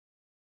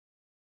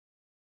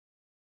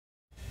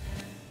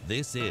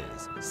This is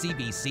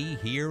CBC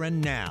Here and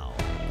Now.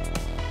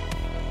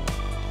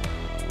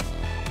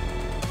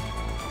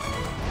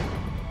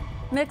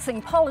 Mixing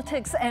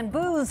politics and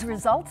booze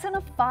results in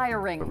a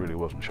firing. I really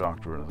wasn't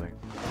shocked or anything.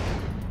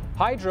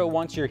 Hydro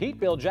wants your heat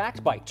bill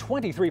jacked by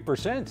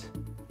 23%.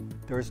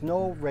 There is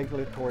no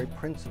regulatory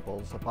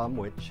principles upon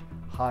which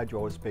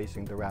Hydro is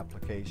basing their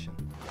application.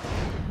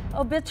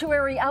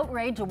 Obituary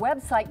outrage, a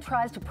website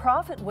tries to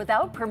profit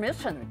without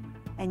permission.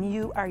 And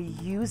you are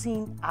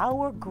using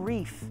our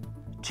grief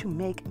to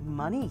make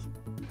money.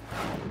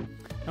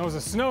 It was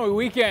a snowy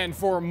weekend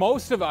for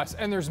most of us,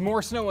 and there's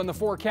more snow in the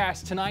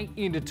forecast tonight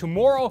into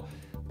tomorrow,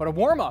 but a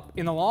warm-up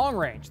in the long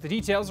range. The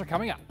details are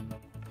coming up.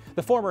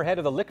 The former head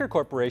of the Liquor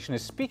Corporation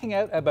is speaking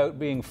out about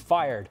being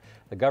fired.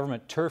 The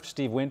government turfed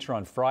Steve Winter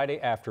on Friday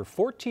after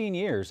 14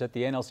 years at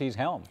the NLC's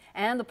helm.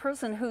 And the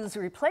person who's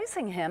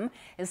replacing him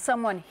is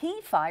someone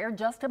he fired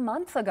just a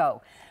month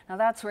ago. Now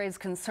that's raised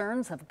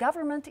concerns of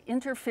government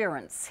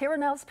interference. Here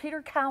Now's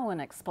Peter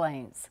Cowan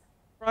explains.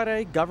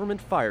 Friday,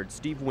 government fired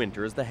Steve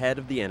Winter as the head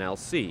of the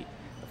NLC.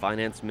 The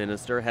finance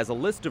minister has a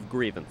list of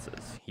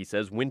grievances. He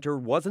says Winter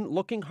wasn't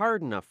looking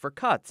hard enough for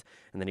cuts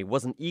and that he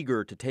wasn't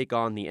eager to take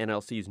on the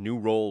NLC's new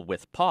role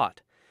with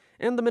pot.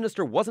 And the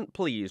minister wasn't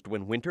pleased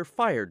when Winter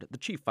fired the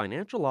chief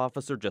financial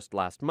officer just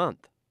last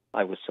month.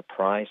 I was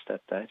surprised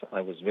at that. I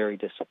was very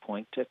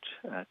disappointed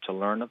to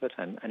learn of it,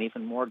 and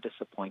even more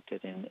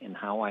disappointed in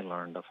how I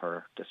learned of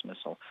her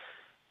dismissal.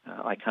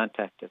 I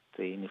contacted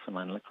the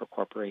Newfoundland Liquor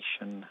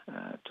Corporation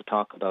to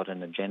talk about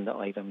an agenda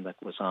item that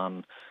was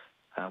on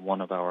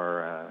one of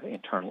our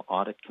internal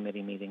audit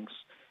committee meetings,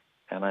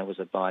 and I was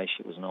advised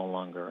she was no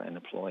longer an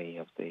employee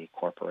of the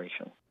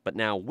corporation. But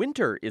now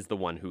Winter is the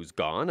one who's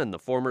gone, and the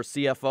former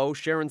CFO,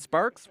 Sharon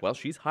Sparks, well,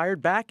 she's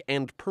hired back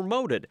and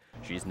promoted.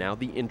 She's now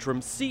the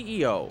interim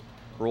CEO.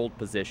 Her old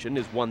position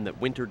is one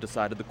that Winter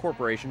decided the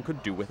corporation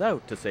could do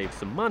without to save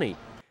some money.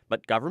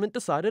 But government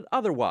decided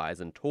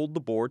otherwise and told the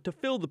board to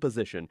fill the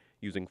position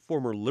using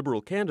former Liberal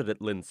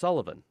candidate Lynn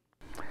Sullivan.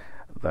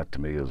 That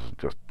to me is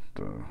just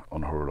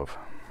unheard of.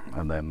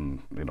 And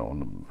then, you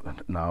know,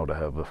 now to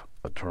have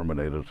a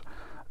terminated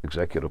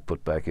executive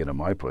put back in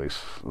my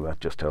place, that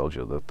just tells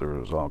you that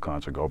there's all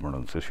kinds of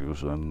governance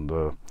issues, and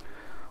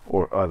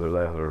or either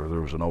that or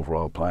there was an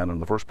overall plan in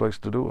the first place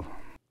to do it.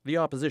 The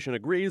opposition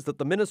agrees that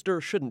the minister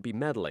shouldn't be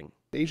meddling.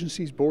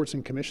 Agencies, boards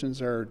and commissions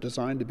are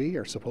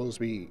supposed to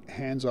be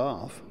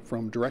hands-off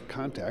from direct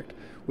contact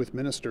with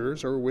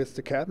ministers or with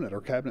the cabinet or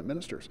cabinet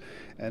ministers.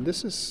 And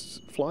this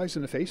flies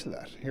in the face of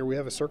that. Here we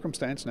have a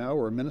circumstance now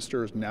where a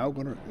minister is now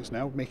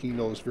making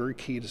those very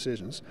key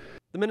decisions.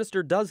 The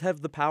minister does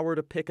have the power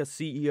to pick a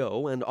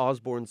CEO, and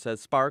Osborne says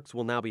Sparks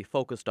will now be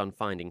focused on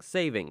finding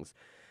savings.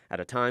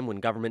 At a time when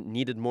government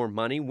needed more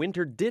money,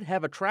 Winter did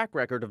have a track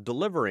record of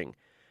delivering.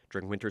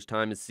 During Winter's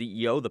time as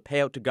CEO, the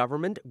payout to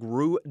government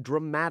grew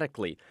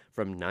dramatically,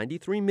 from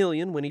 $93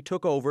 million when he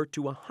took over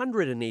to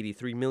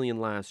 $183 million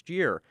last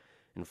year.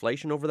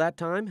 Inflation over that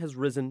time has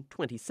risen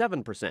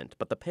 27%,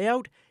 but the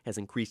payout has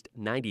increased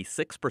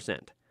 96%.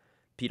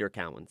 Peter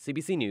Cowan,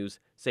 CBC News,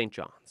 St.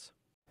 John's.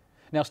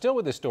 Now, still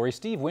with this story,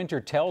 Steve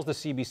Winter tells the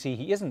CBC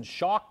he isn't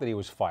shocked that he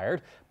was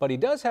fired, but he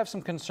does have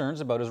some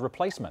concerns about his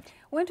replacement.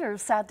 Winter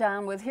sat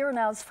down with Here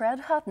Now's Fred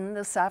Hutton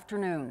this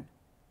afternoon.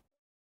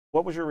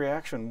 What was your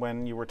reaction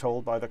when you were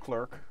told by the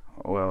clerk?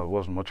 Well, it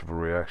wasn't much of a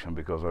reaction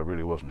because I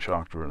really wasn't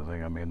shocked or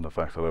anything. I mean, the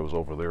fact that I was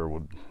over there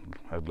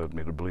had led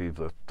me to believe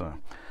that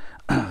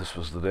this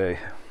was the day.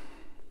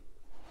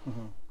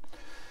 Mm-hmm.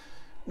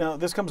 Now,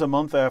 this comes a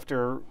month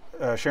after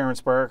Sharon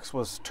Sparks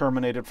was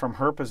terminated from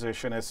her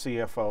position as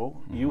CFO.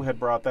 Mm-hmm. You had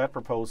brought that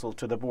proposal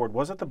to the board.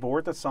 Was it the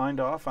board that signed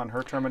off on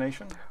her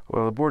termination?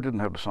 Well, the board didn't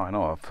have to sign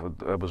off.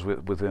 It was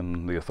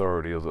within the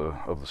authority of the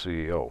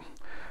CEO.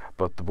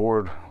 But the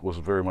board was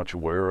very much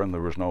aware, and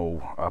there was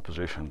no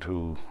opposition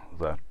to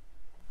that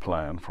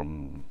plan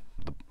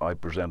I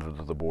presented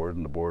to the board,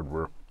 and the board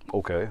were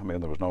okay. I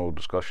mean, there was no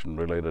discussion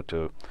related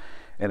to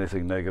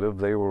anything negative.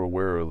 They were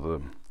aware of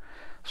the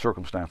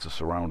circumstances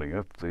surrounding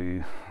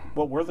it.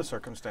 What were the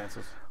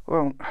circumstances?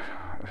 Well,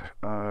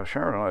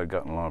 Sharon and I had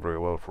gotten along very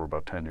well for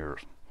about 10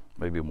 years,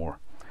 maybe more.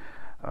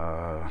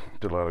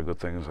 Did a lot of good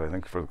things, I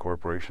think, for the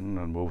corporation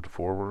and moved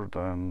forward,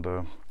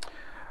 and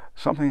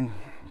something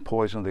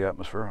poisoned the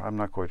atmosphere. I'm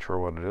not quite sure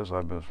what it is.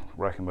 I've been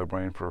racking my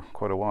brain for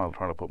quite a while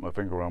trying to put my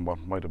finger on what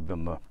might have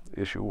been the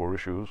issue or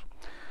issues.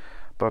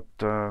 But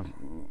the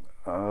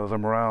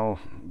morale,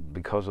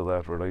 because of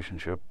that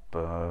relationship,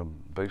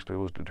 basically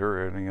was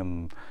deteriorating,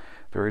 and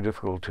very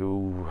difficult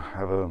to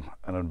have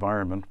an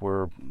environment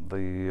where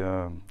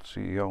the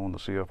CEO and the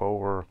CFO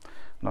were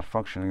not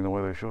functioning the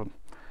way they should.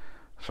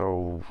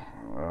 So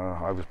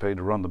I was paid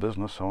to run the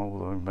business,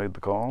 so I made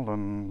the call,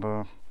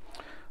 and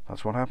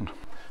that's what happened.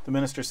 The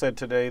minister said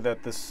today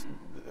that this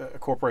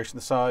corporation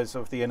the size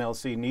of the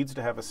NLC needs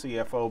to have a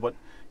CFO, but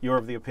you're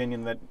of the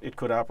opinion that it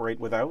could operate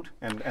without,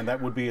 and that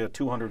would be a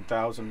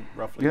 $200,000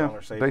 roughly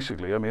dollar savings.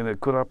 Basically. I mean, it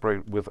could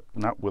operate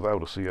not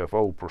without a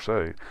CFO per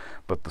se,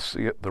 but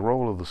the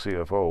role of the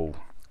CFO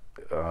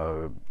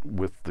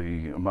with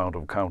the amount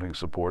of accounting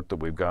support that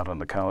we've got and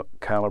the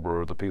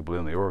caliber of the people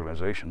in the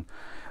organization,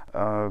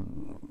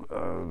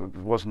 it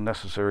wasn't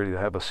necessary to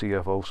have a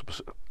CFO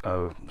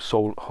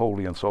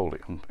wholly and solely,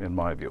 in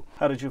my view.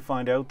 How did you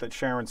find out that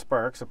Sharon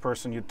Sparks, a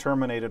person you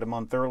terminated a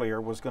month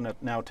earlier, was going to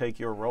now take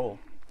your role?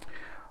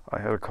 I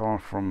had a call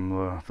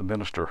from the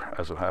minister,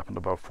 as it happened,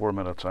 about 4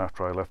 minutes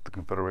after I left the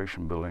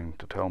Confederation building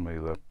to tell me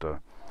that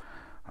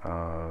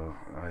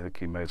I think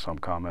he made some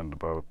comment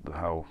about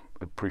how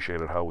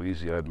appreciated how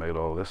easy I'd made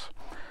all this,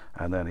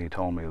 and then he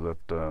told me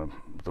that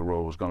the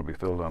role was going to be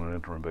filled on an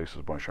interim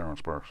basis by Sharon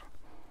Sparks.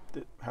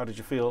 How did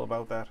you feel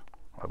about that?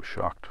 I was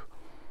shocked.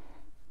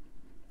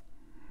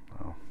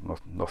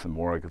 Nothing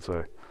more I could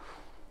say.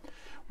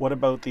 What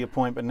about the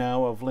appointment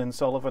now of Lynn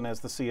Sullivan as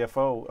the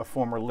CFO, a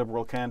former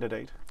Liberal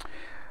candidate?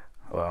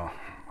 Well,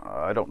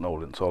 I don't know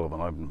Lynn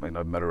Sullivan.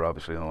 I've met her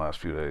obviously in the last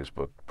few days,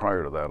 but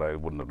prior to that I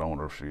wouldn't have known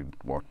her if she'd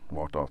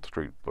walked off the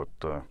street. But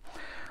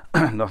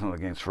nothing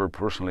against her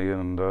personally,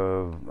 and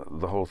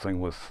the whole thing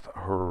with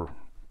her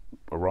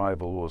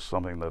arrival was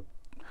something that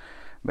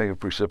may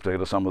have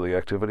precipitated some of the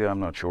activity. I'm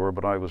not sure,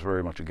 but I was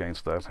very much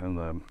against that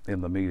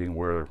in the meeting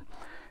where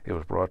it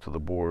was brought to the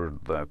board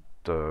that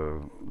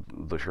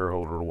the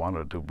shareholder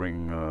wanted to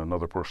bring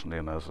another person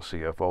in as a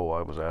CFO.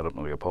 I was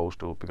adamantly opposed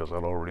to it because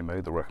I'd already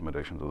made the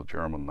recommendation to the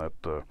chairman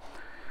that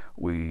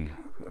we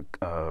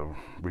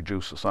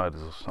reduce the size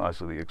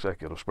of the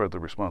executive, spread the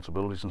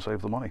responsibilities, and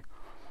save the money.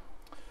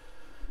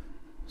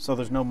 So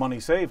there's no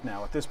money saved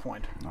now at this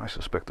point? I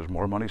suspect there's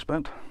more money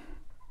spent.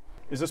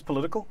 Is this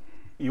political?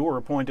 You were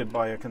appointed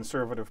by a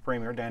Conservative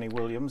Premier, Danny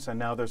Williams, and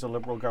now there's a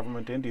Liberal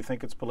government in. Do you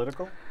think it's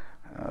political?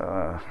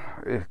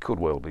 It could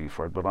well be,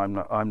 Fred, but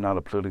I'm not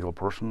a political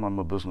person. I'm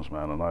a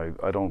businessman, and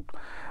I don't,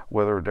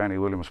 whether Danny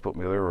Williams put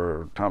me there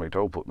or Tommy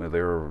Toe put me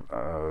there,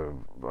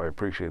 I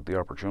appreciate the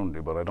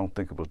opportunity, but I don't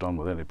think it was done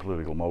with any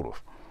political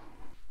motive.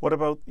 What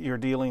about your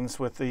dealings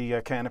with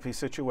the canopy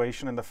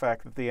situation and the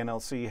fact that the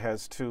NLC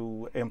has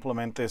to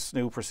implement this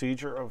new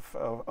procedure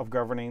of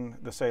governing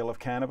the sale of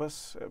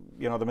cannabis?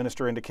 You know, the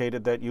minister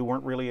indicated that you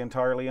weren't really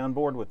entirely on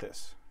board with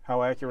this.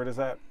 How accurate is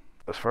that?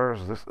 As far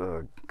as this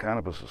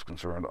cannabis is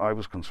concerned, I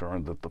was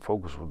concerned that the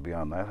focus would be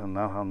on that and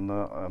not on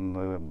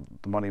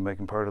the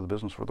money-making part of the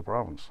business for the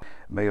province.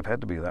 It may have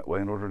had to be that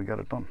way in order to get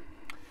it done.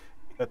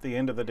 At the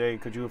end of the day,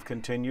 could you have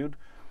continued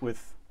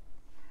with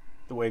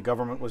the way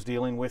government was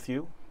dealing with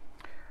you?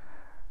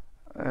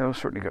 It was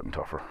certainly getting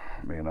tougher.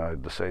 I mean,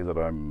 to say that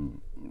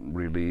I'm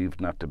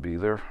relieved not to be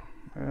there,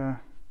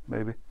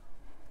 maybe.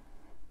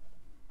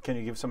 Can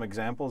you give some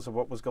examples of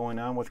what was going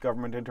on with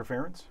government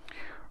interference?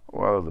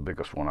 Well, the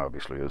biggest one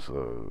obviously is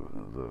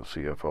the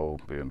CFO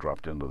being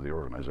dropped into the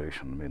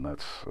organization. I mean,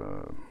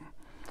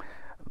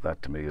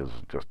 that to me is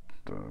just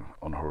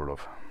unheard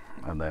of.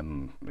 And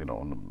then, you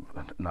know,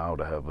 now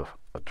to have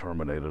a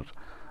terminated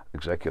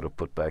executive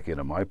put back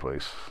in my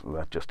place,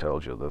 that just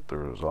tells you that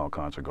there's all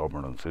kinds of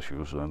governance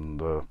issues,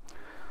 and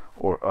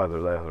or either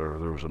that or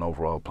there was an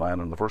overall plan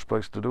in the first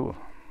place to do it.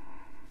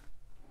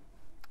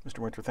 Mr.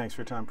 Winter, thanks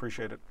for your time.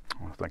 Appreciate it.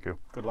 Well, thank you.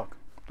 Good luck.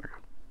 Thank you.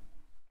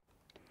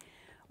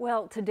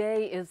 Well,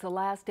 today is the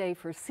last day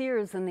for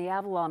Sears in the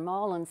Avalon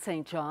Mall in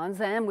St. John's,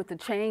 and with the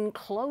chain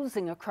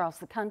closing across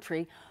the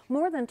country,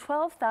 more than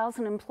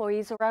 12,000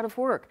 employees are out of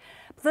work.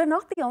 But they're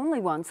not the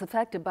only ones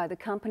affected by the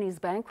company's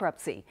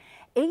bankruptcy.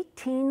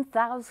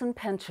 18,000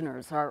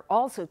 pensioners are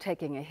also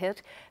taking a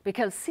hit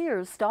because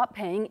Sears stopped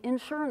paying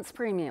insurance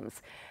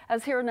premiums.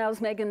 As Here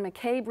Now's Megan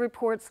McCabe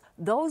reports,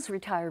 those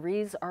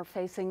retirees are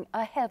facing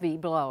a heavy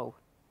blow.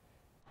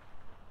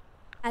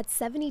 At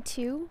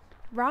 72,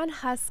 Ron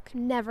Husk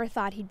never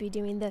thought he'd be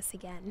doing this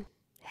again,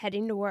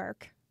 heading to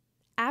work.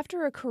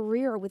 After a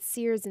career with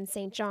Sears in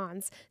St.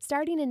 John's,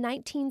 starting in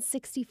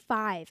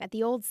 1965 at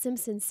the old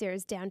Simpson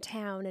Sears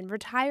downtown and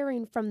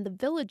retiring from the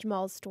Village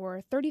Mall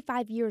store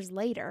 35 years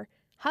later,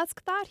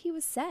 Husk thought he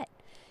was set.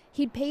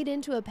 He'd paid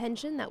into a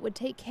pension that would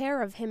take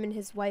care of him and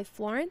his wife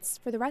Florence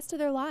for the rest of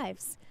their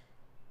lives.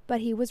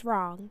 But he was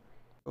wrong.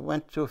 I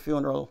went to a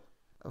funeral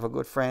of a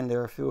good friend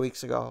there a few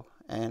weeks ago,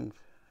 and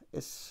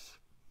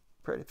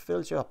it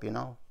fills you up, you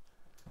know,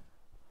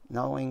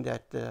 knowing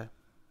that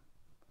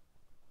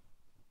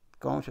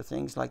going through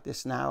things like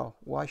this now,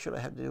 why should I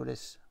have to do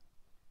this?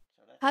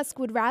 Husk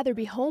would rather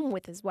be home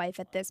with his wife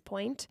at this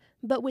point,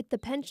 but with the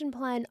pension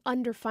plan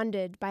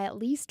underfunded by at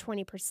least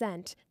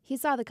 20%, he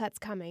saw the cuts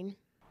coming.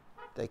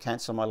 They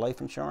canceled my life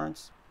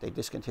insurance, they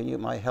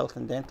discontinued my health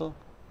and dental,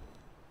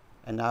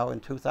 and now in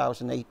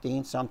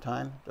 2018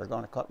 sometime they're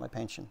going to cut my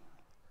pension.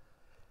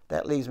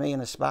 That leaves me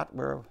in a spot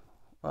where,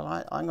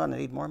 well, I'm going to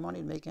need more money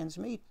to make ends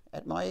meet.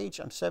 At my age,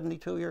 I'm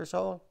 72 years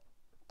old.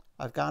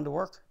 I've gone to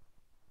work,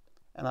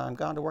 and I'm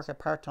gone to work at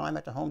part-time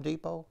at the Home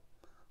Depot,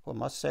 who I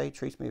must say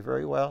treats me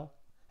very well,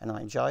 and I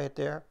enjoy it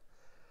there.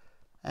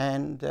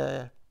 And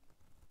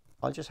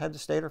I'll just have to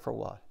stay there for a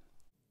while.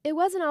 It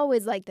wasn't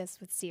always like this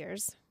with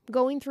Sears.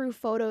 Going through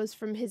photos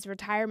from his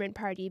retirement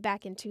party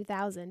back in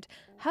 2000,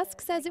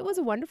 Husk says it was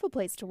a wonderful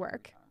place to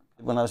work.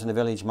 When I was in the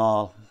Village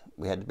Mall,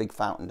 we had the big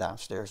fountain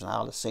downstairs, and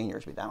all the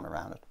seniors would be down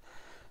around it.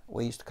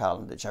 We used to call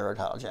them the Gerard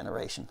Hall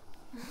generation,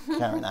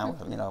 carrying on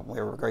with him. You know,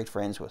 we were great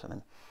friends with him.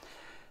 And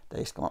they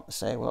used to come up and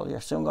say, well, you're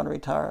soon going to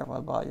retire.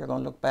 Well, boy, you're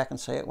going to look back and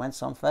say it went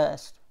some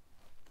fast.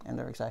 And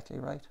they're exactly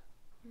right.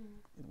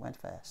 It went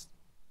fast.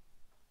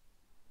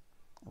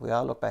 We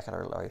all look back at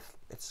our life,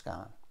 it's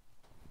gone.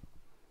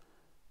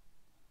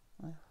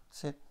 Well,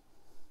 that's it.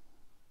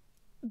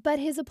 But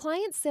his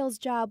appliance sales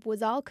job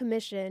was all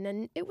commission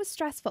and it was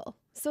stressful,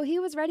 so he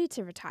was ready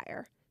to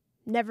retire,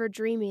 never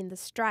dreaming the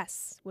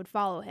stress would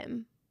follow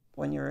him.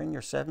 When you're in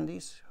your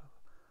 70s,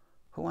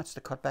 who wants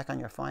to cut back on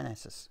your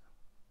finances?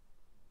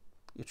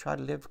 You try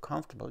to live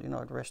comfortable, you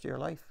know, the rest of your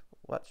life.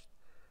 I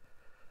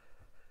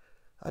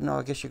don't know,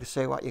 I guess you could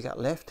say what you got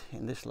left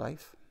in this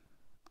life.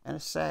 And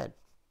it's sad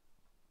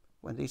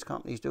when these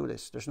companies do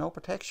this. There's no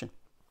protection.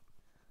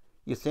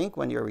 You think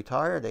when you're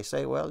retired, they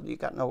say, well, you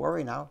got no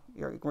worry now.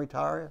 You can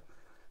retire,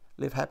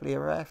 live happily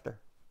ever after.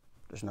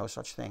 There's no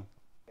such thing.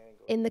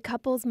 In the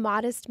couple's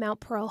modest Mount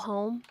Pearl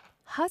home,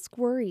 Husk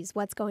worries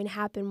what's going to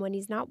happen when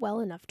he's not well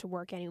enough to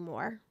work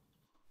anymore.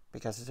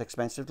 Because it's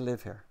expensive to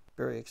live here,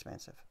 very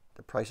expensive.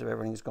 The price of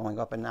everything is going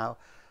up, and now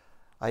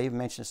I even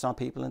mentioned to some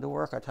people in the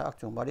work, I talked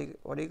to them, what are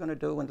you going to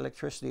do when the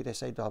electricity, they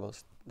say,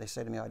 doubles? They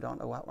say to me, I don't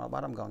know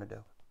what I'm going to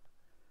do.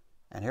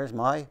 And here's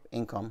my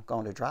income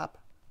going to drop.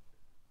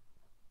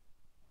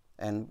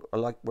 And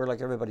we're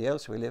like everybody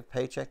else, we live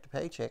paycheck to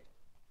paycheck.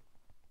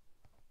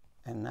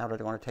 And now they're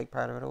going to take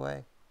part of it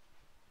away.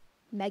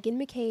 Megan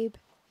McCabe,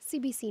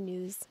 CBC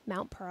News,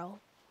 Mount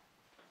Pearl.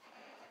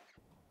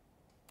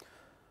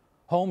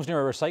 Homes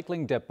near a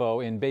recycling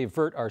depot in Bay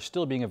Verte are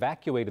still being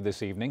evacuated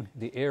this evening.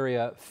 The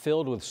area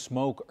filled with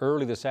smoke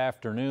early this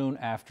afternoon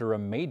after a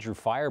major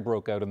fire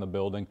broke out in the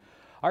building.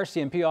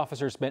 RCMP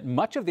officers spent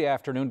much of the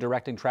afternoon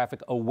directing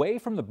traffic away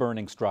from the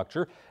burning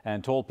structure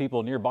and told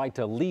people nearby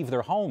to leave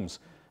their homes.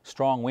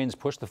 Strong winds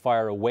pushed the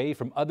fire away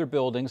from other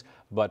buildings,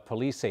 but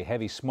police say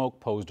heavy smoke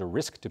posed a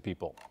risk to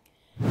people.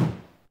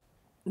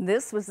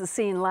 This was the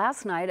scene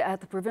last night at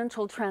the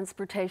Provincial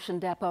Transportation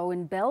Depot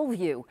in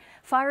Bellevue.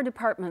 Fire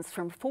departments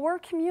from 4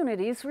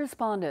 communities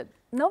responded.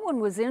 No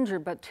one was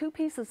injured, but 2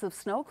 pieces of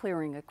snow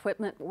clearing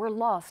equipment were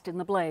lost in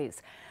the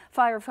blaze.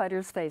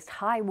 Firefighters faced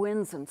high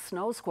winds and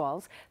snow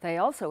squalls. They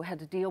also had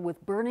to deal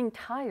with burning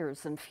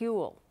tires and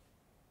fuel.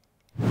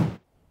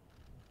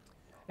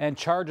 And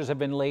charges have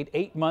been laid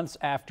 8 months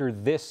after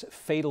this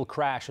fatal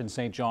crash in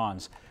St.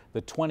 John's.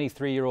 The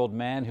 23-year-old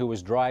man who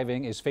was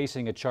driving is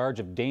facing a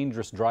charge of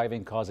dangerous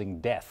driving causing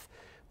death.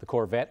 The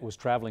Corvette was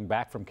traveling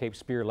back from Cape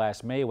Spear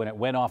last May when it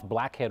went off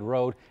Blackhead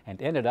Road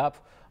and ended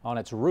up on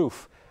its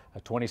roof.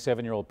 A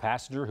 27-year-old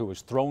passenger who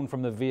was thrown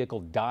from the vehicle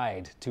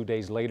died 2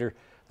 days later.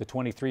 The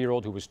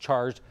 23-year-old who was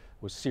charged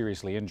was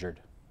seriously injured.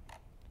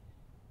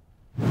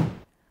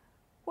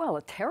 Well,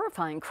 a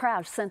terrifying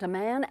crash sent a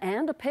man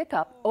and a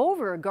pickup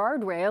over a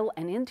guardrail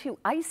and into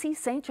icy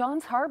St.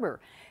 John's Harbour.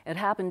 It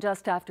happened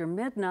just after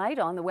midnight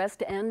on the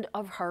west end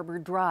of Harbour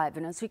Drive.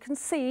 And as you can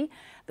see,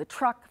 the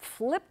truck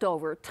flipped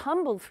over,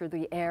 tumbled through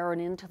the air and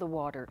into the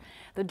water.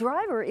 The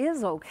driver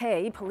is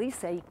okay. Police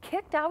say he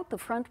kicked out the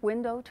front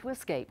window to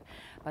escape,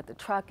 but the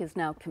truck is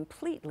now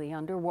completely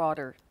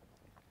underwater.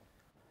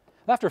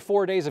 After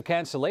 4 days of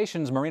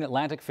cancellations, Marine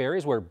Atlantic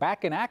ferries were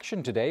back in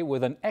action today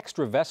with an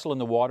extra vessel in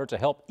the water to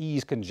help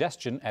ease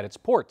congestion at its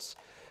ports.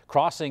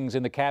 Crossings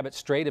in the Cabot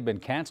Strait have been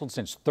canceled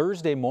since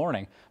Thursday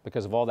morning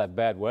because of all that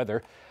bad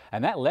weather,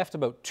 and that left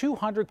about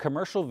 200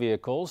 commercial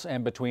vehicles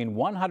and between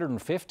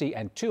 150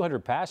 and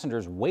 200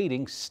 passengers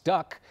waiting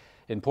stuck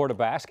in Port aux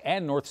Basques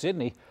and North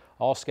Sydney.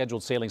 All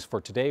scheduled sailings for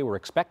today were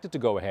expected to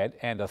go ahead,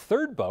 and a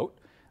third boat,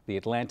 the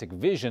Atlantic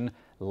Vision,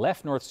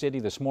 left North Sydney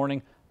this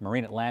morning.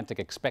 Marine Atlantic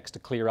expects to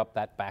clear up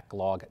that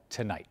backlog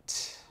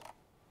tonight.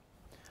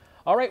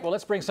 All right, well,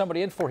 let's bring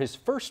somebody in for his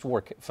first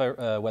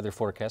weather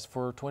forecast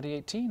for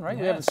 2018, right?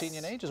 Yes. We haven't seen you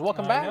in ages.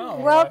 Welcome back.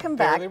 Welcome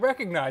back. I barely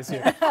recognize you.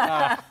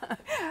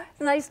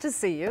 Nice to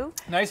see you.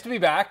 Nice to be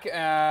back.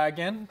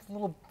 Again,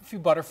 a few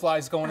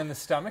butterflies going in the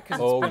stomach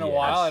because it's been a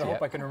while. I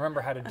hope I can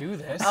remember how to do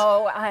this.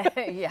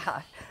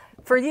 Yeah.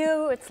 For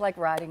you, it's like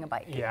riding a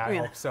bike. Yeah, I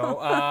hope so.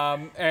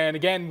 And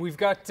again, we've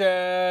got,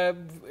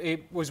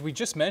 as we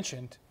just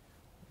mentioned,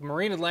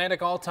 Marine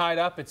Atlantic all tied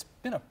up. It's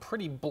been a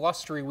pretty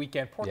blustery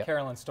weekend. Poor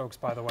Carolyn Stokes,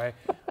 by the way.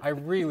 I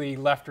really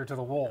left her to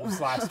the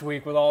wolves last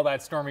week with all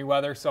that stormy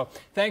weather. So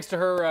thanks to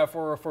her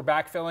for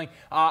backfilling.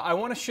 I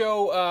want to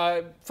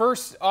show,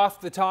 first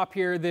off the top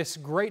here, this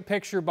great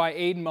picture by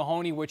Aidan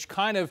Mahoney, which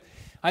kind of,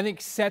 I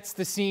think, sets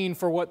the scene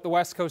for what the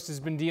West Coast has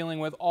been dealing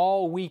with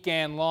all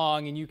weekend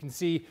long. And you can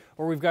see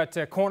where we've got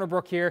Corner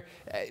Brook here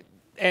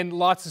and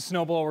lots of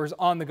snowblowers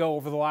on the go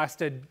over the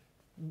last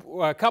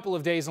a couple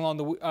of days along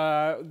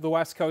the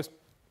West Coast.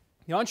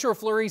 The onshore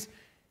flurries,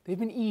 they've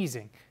been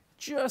easing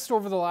just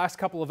over the last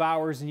couple of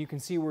hours, and you can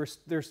see where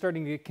they're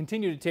starting to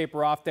continue to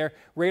taper off there.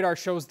 Radar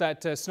shows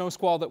that snow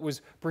squall that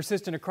was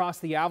persistent across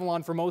the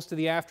Avalon for most of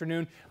the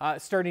afternoon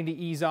starting to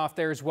ease off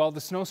there as well.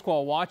 The snow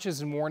squall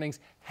watches and warnings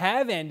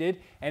have ended,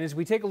 and as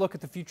we take a look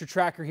at the future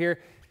tracker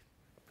here,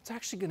 it's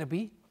actually going to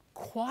be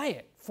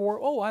quiet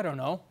for, I don't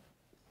know,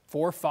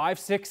 4, 5,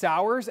 6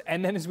 hours,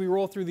 and then as we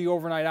roll through the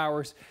overnight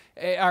hours,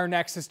 our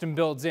next system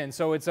builds in.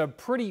 So it's a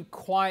pretty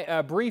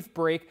quiet, brief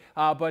break,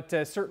 but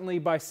certainly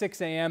by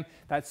 6 a.m.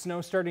 that snow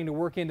starting to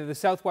work into the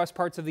southwest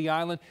parts of the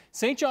island.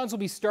 St. John's will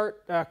be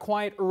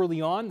quiet early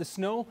on. The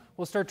snow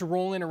will start to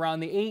roll in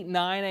around the 8,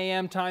 9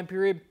 a.m. time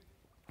period,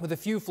 with a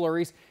few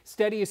flurries.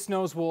 Steadiest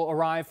snows will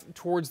arrive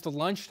towards the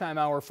lunchtime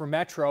hour for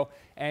Metro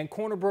and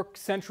Corner Brook,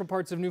 central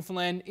parts of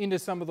Newfoundland, into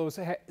some of those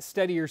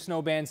steadier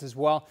snow bands as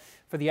well.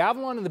 For the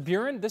Avalon and the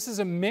Burin, this is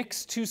a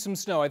mix to some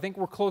snow. I think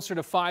we're closer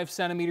to 5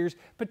 centimeters,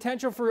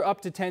 potential for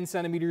up to 10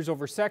 centimeters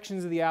over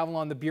sections of the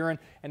Avalon, the Burin,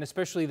 and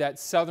especially that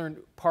southern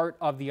part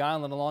of the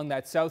island along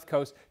that south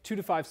coast, 2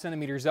 to 5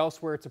 centimeters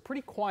elsewhere. It's a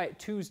pretty quiet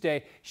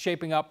Tuesday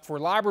shaping up for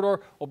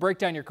Labrador. We'll break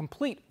down your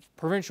complete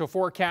provincial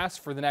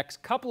forecast for the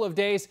next couple of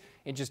days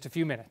in just a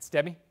few minutes.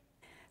 Debbie?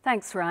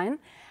 Thanks, Ryan.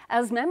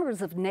 As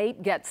members of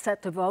NAPE get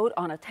set to vote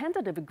on a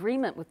tentative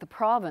agreement with the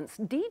province,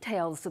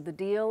 details of the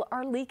deal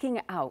are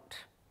leaking out.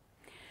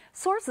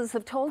 Sources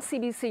have told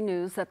CBC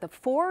News that the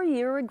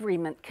 4-year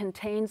agreement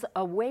contains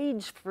a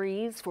wage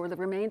freeze for the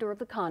remainder of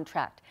the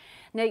contract.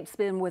 NAPE's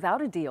been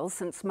without a deal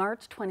since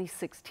March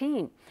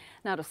 2016.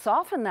 Now, to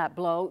soften that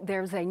blow,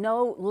 there's a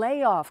no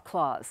layoff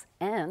clause,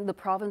 and the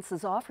province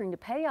is offering to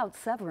pay out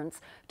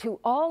severance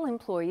to all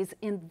employees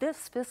in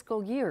this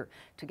fiscal year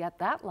to get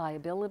that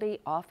liability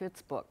off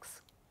its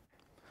books.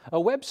 A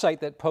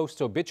website that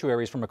posts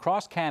obituaries from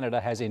across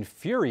Canada has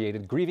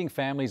infuriated grieving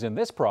families in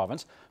this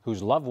province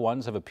whose loved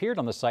ones have appeared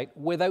on the site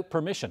without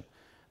permission.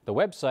 The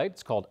website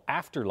is called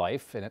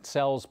Afterlife, and it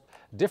sells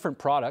different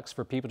products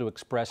for people to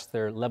express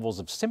their levels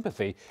of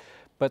sympathy.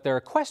 But there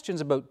are questions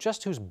about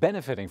just who's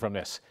benefiting from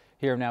this.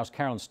 Here Now's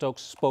Carolyn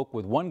Stokes spoke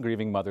with one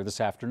grieving mother this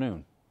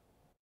afternoon.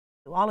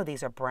 All of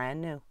these are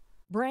brand new.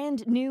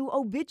 Brand new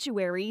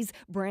obituaries,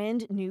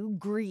 brand new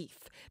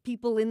grief.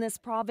 People in this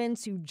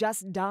province who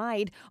just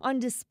died on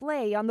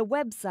display on the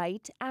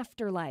website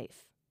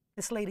Afterlife.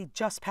 This lady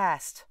just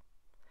passed.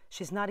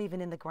 She's not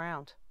even in the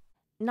ground.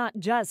 Not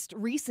just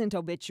recent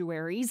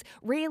obituaries.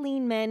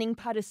 Raylene Manning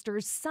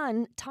Puttister's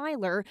son,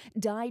 Tyler,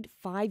 died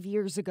 5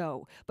 years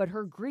ago, but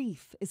her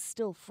grief is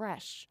still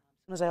fresh.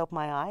 As soon as I open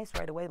my eyes,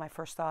 right away my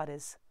first thought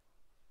is,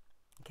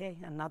 okay,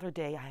 another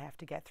day I have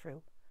to get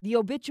through. The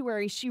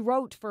obituary she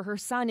wrote for her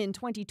son in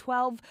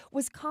 2012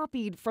 was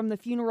copied from the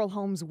funeral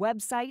home's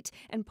website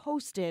and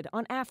posted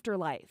on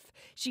Afterlife.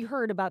 She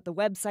heard about the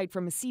website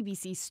from a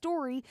CBC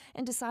story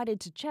and decided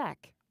to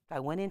check. I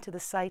went into the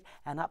site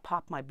and up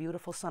popped my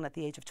beautiful son at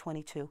the age of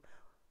 22,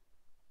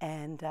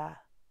 and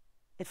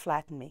it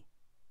flattened me.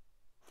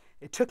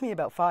 It took me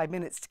about 5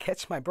 minutes to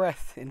catch my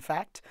breath, in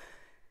fact.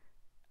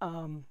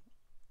 And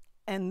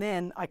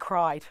then I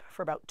cried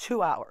for about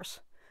 2 hours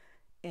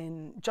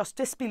in just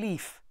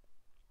disbelief.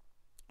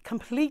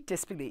 Complete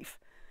disbelief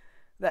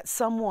that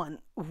someone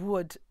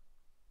would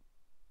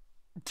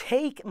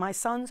take my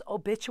son's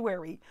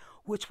obituary,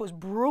 which was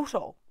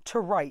brutal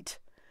to write,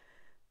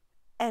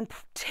 and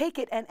take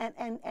it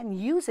and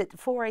use it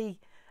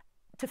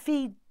to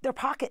feed their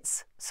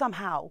pockets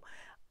somehow.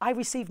 I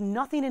received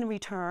nothing in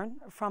return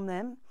from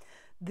them.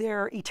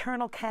 Their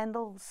eternal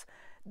candles,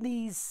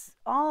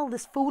 all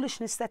this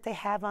foolishness that they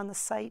have on the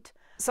site.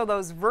 So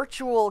those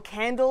virtual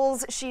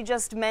candles she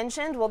just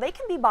mentioned, well, they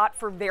can be bought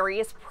for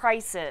various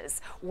prices.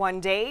 One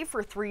day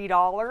for $3,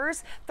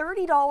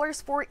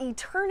 $30 for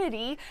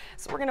eternity.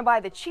 So we're going to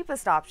buy the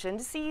cheapest option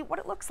to see what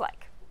it looks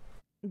like.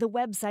 The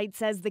website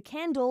says the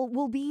candle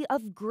will be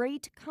of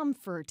great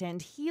comfort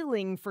and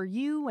healing for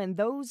you and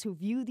those who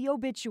view the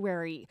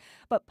obituary.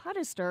 But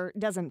Puttister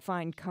doesn't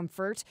find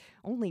comfort,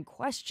 only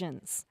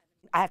questions.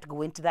 I have to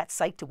go into that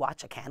site to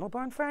watch a candle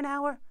burn for an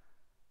hour?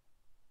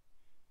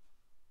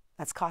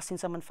 That's costing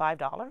someone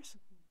 $5?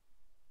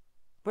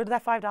 Where did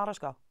that $5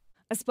 go?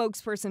 A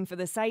spokesperson for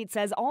the site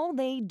says all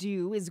they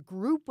do is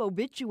group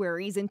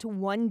obituaries into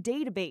one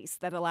database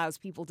that allows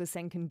people to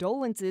send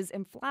condolences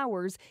and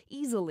flowers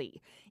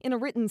easily. In a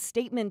written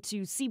statement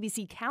to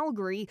CBC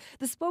Calgary,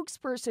 the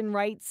spokesperson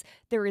writes,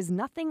 "There is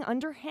nothing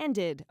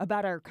underhanded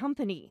about our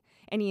company.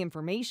 Any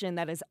information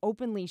that is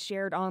openly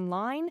shared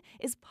online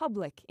is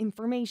public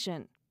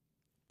information."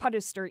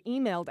 Puttister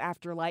emailed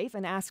Afterlife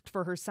and asked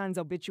for her son's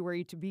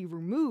obituary to be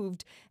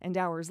removed, and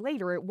hours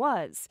later it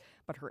was.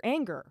 But her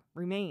anger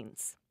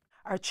remains.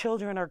 Our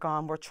children are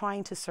gone. We're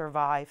trying to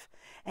survive.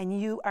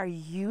 And you are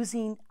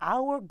using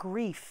our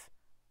grief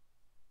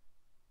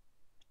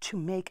to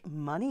make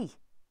money.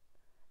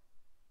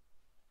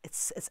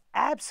 It's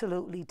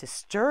absolutely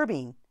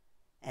disturbing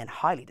and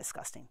highly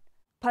disgusting.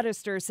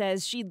 Puttister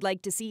says she'd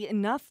like to see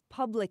enough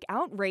public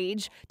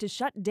outrage to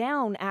shut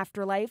down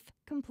Afterlife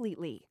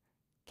completely.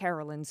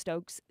 Carolyn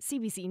Stokes,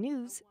 CBC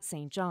News,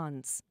 St.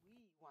 John's.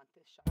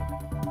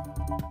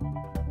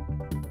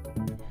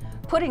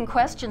 Putting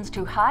questions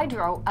to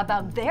Hydro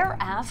about their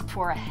ask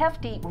for a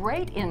hefty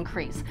rate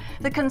increase.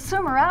 The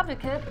consumer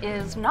advocate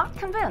is not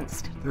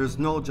convinced. There's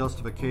no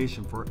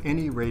justification for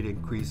any rate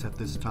increase at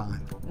this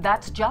time.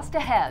 That's just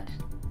ahead.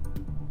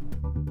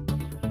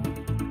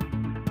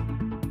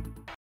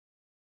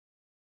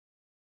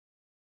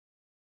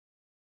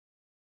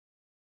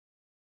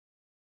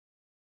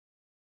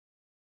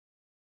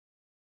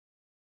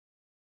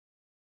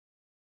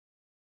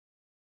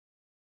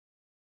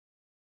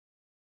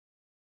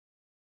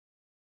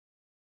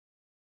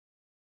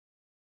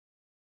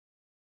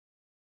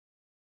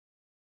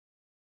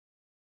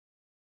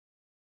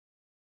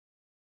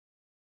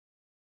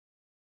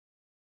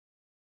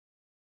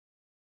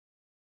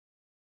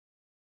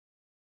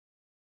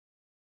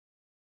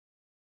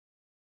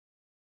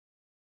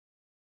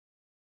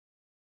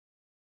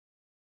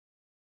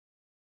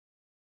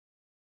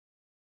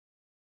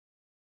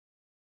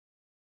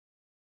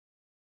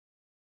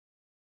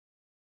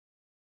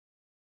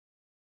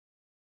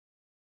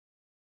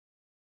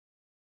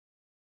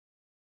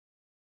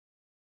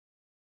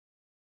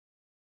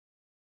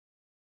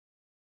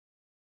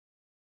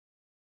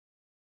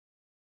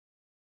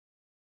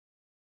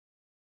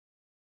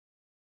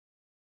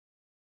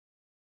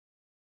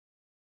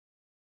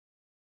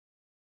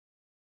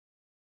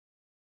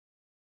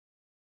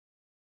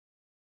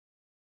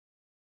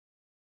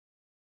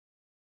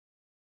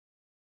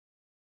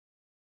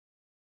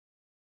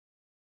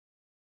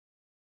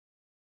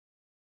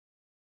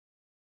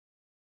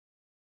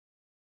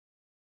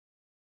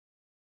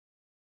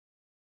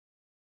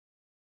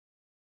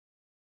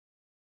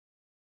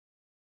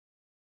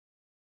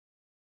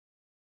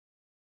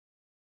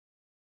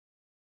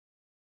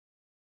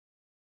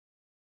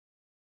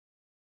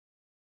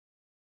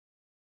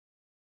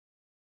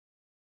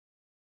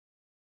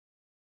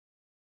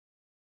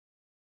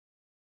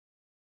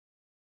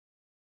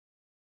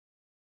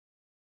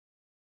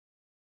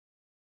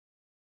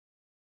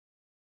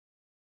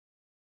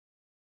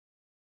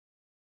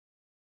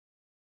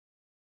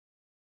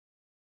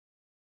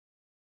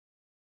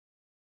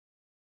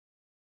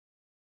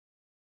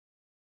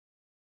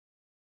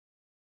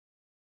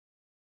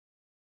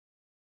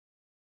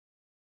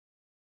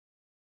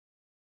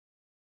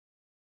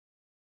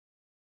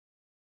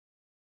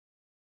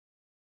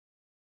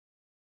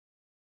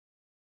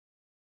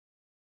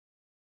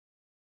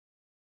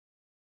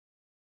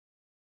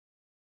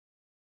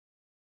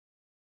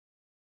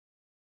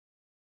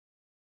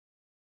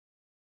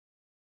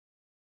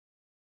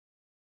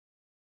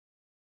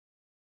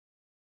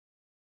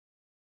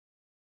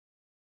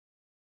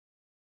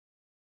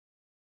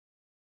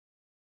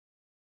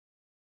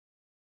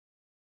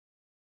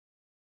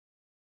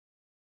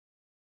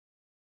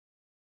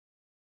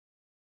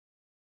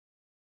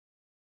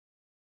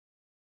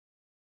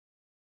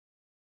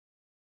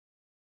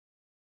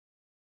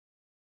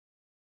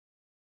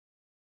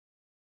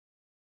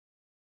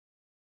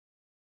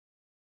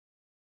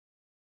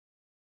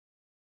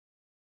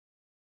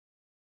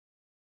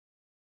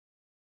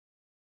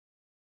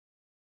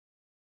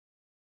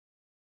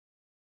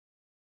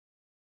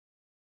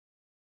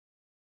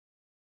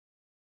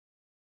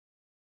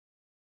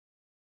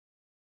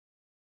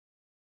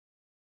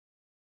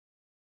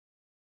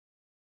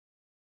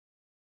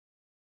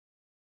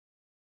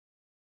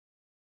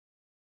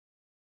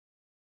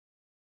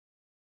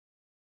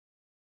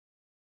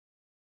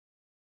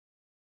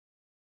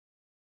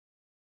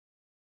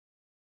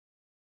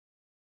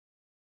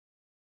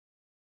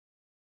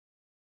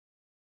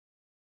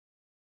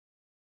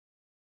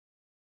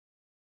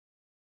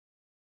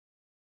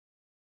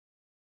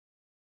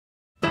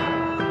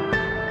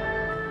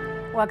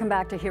 Welcome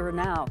back to Here and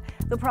Now.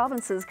 The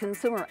province's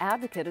consumer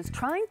advocate is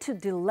trying to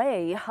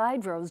delay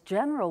Hydro's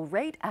general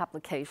rate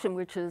application,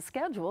 which is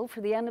scheduled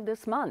for the end of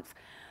this month.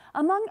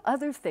 Among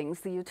other things,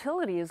 the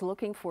utility is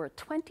looking for a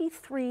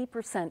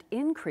 23%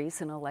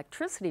 increase in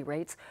electricity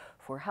rates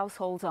for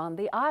households on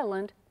the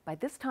island by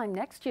this time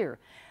next year.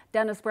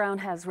 Dennis Brown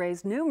has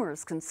raised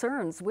numerous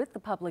concerns with the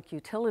Public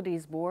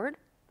Utilities Board.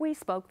 We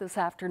spoke this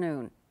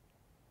afternoon.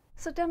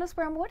 So Dennis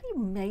Brown, what do you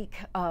make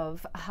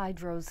of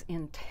Hydro's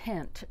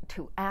intent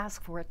to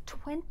ask for a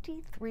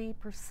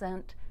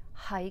 23%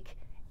 hike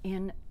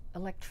in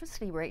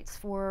electricity rates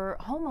for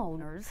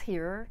homeowners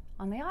here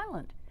on the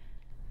island?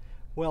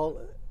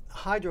 Well,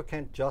 Hydro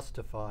can't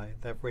justify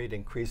that rate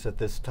increase at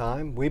this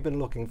time. We've been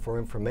looking for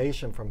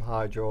information from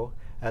Hydro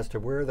as to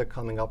where they're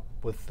coming up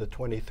with the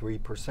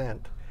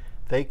 23%.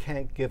 They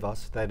can't give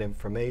us that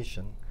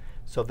information.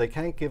 So they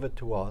can't give it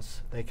to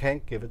us. They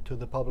can't give it to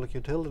the Public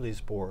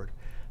Utilities Board.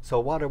 So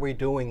what are we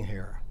doing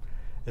here?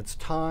 It's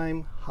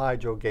time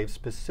Hydro gave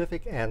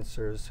specific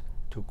answers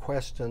to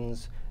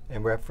questions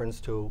in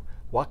reference to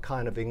what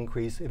kind of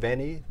increase, if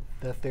any,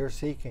 that they're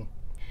seeking.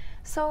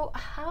 So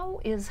how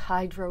is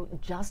Hydro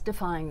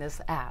justifying this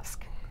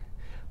ask?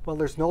 Well,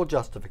 there's no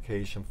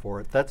justification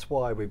for it. That's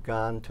why we've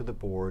gone to the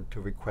board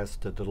to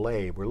request a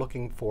delay. We're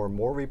looking for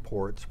more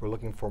reports, we're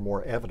looking for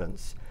more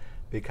evidence,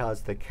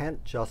 because they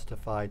can't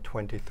justify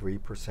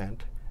 23%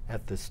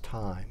 at this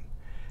time.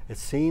 It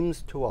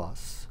seems to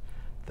us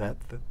that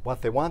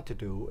what they want to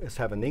do is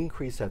have an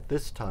increase at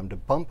this time to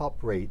bump up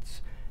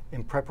rates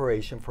in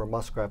preparation for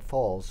Muskrat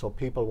Falls, so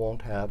people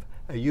won't have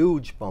a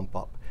huge bump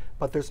up.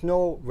 But there's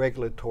no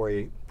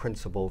regulatory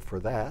principle for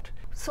that.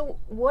 So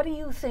what do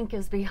you think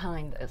is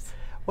behind this?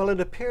 Well,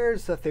 it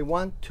appears that they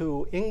want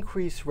to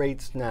increase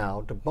rates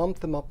now, to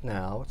bump them up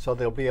now, so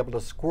they'll be able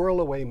to squirrel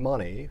away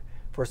money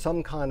for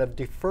some kind of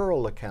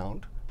deferral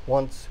account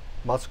once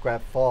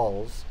Muskrat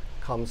Falls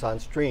comes on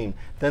stream.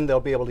 Then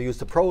they'll be able to use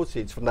the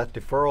proceeds from that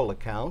deferral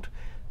account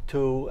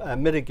to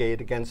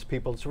mitigate against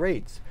people's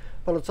rates.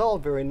 But it's all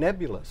very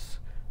nebulous.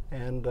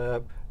 And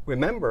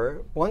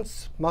remember,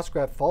 once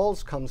Muskrat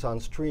Falls comes on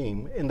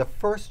stream, in the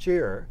first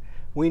year,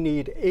 we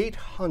need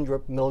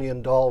 $800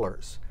 million.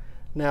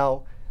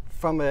 Now,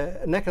 from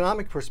an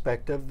economic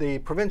perspective, the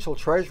provincial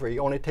treasury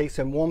only takes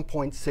in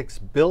 $1.6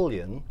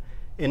 billion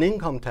in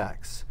income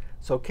tax.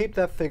 So keep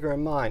that figure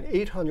in mind,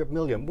 800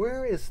 million.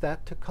 Where is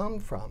that to come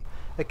from?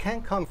 It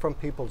can't come from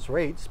people's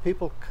rates.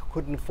 People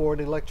couldn't afford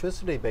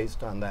electricity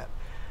based on that.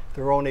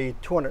 There are only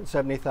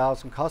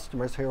 270,000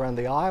 customers here on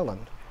the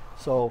island.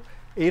 So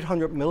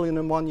 800 million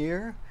in 1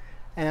 year.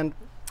 And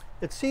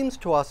it seems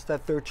to us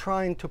that they're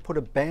trying to put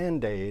a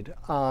Band-Aid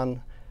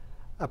on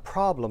a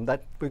problem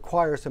that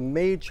requires a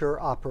major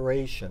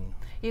operation.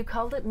 You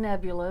called it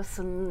nebulous,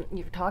 and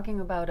you're talking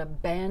about a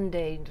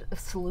Band-Aid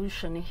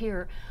solution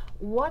here.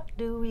 What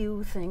do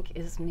you think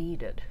is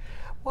needed?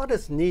 What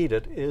is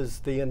needed is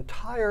the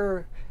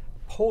entire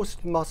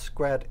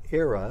post-Muskrat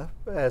era,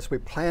 as we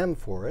plan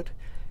for it,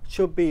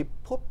 should be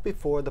put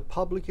before the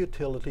Public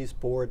Utilities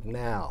Board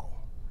now.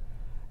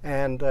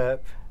 And the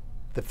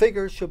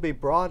figures should be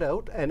brought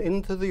out and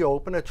into the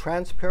open, a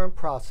transparent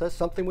process,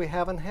 something we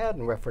haven't had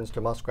in reference to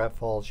Muskrat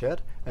Falls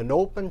yet, an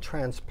open,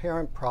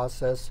 transparent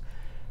process.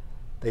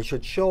 They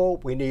should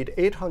show we need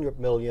 800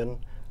 million.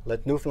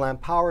 Let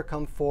Newfoundland Power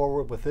come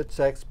forward with its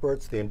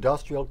experts, the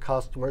industrial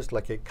customers,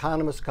 let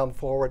economists come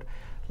forward.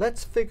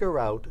 Let's figure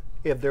out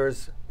if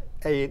there's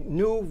a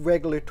new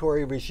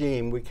regulatory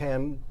regime we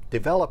can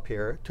develop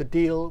here to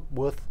deal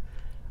with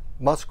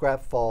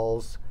Muskrat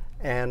Falls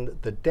and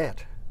the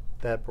debt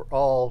that we're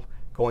all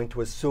going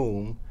to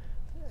assume,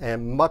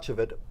 and much of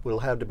it will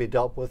have to be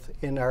dealt with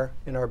in our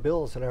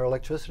bills, in our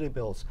electricity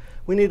bills.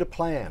 We need a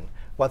plan.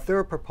 What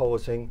they're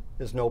proposing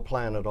is no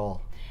plan at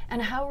all.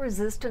 And how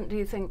resistant do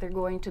you think they're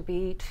going to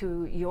be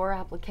to your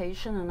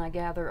application, and I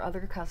gather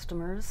other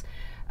customers,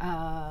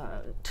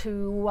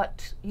 to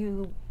what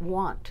you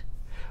want?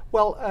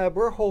 Well,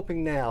 we're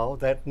hoping now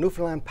that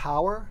Newfoundland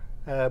Power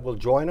will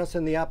join us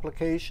in the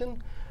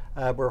application.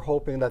 We're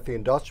hoping that the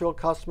industrial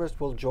customers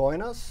will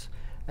join us,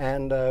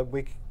 and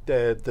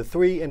the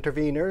three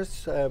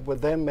interveners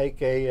would then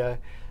make a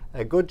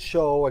good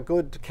show, a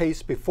good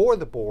case before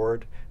the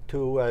board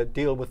to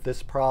deal with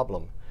this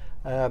problem.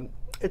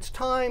 It's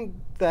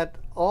time that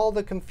all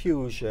the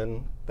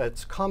confusion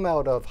that's come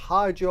out of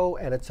Hydro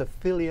and its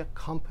affiliate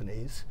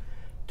companies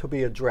to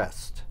be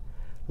addressed.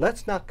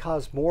 Let's not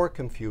cause more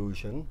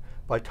confusion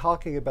by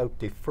talking about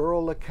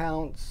deferral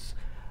accounts,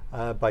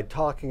 by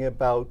talking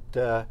about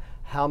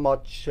how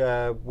much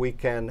we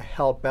can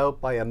help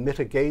out by a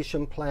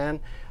mitigation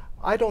plan.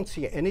 I don't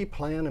see any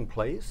plan in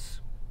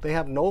place. They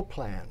have no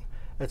plan.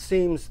 It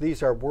seems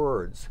these are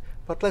words.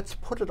 But let's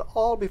put it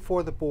all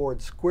before the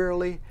board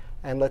squarely,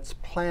 and let's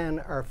plan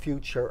our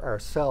future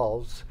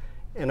ourselves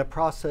in a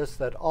process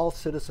that all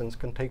citizens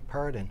can take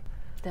part in.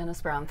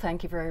 Dennis Brown,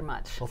 thank you very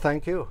much. Well,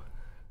 thank you.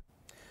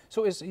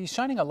 So is he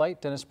shining a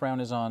light, Dennis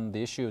Brown, is on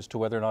the issue as to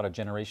whether or not a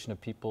generation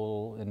of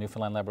people in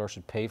Newfoundland and Labrador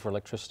should pay for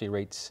electricity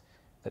rates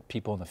that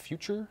people in the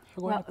future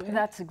are going to pay?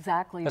 That's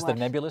exactly That's what the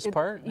nebulous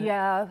part?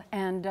 Yeah,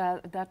 and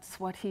that's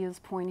what he is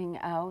pointing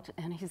out.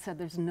 And he said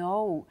there's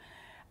no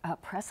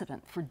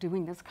precedent for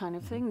doing this kind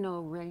of thing,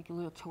 no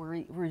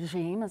regulatory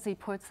regime, as he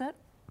puts it.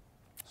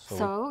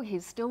 So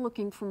he's still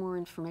looking for more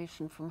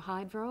information from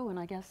Hydro, and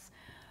I guess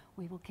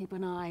we will keep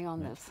an eye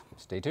on this.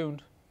 Stay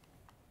tuned.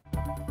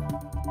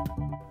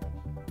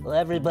 Well,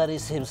 everybody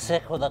seems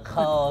sick with a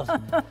cold.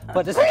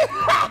 But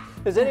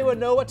does anyone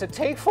know what to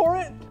take for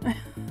it?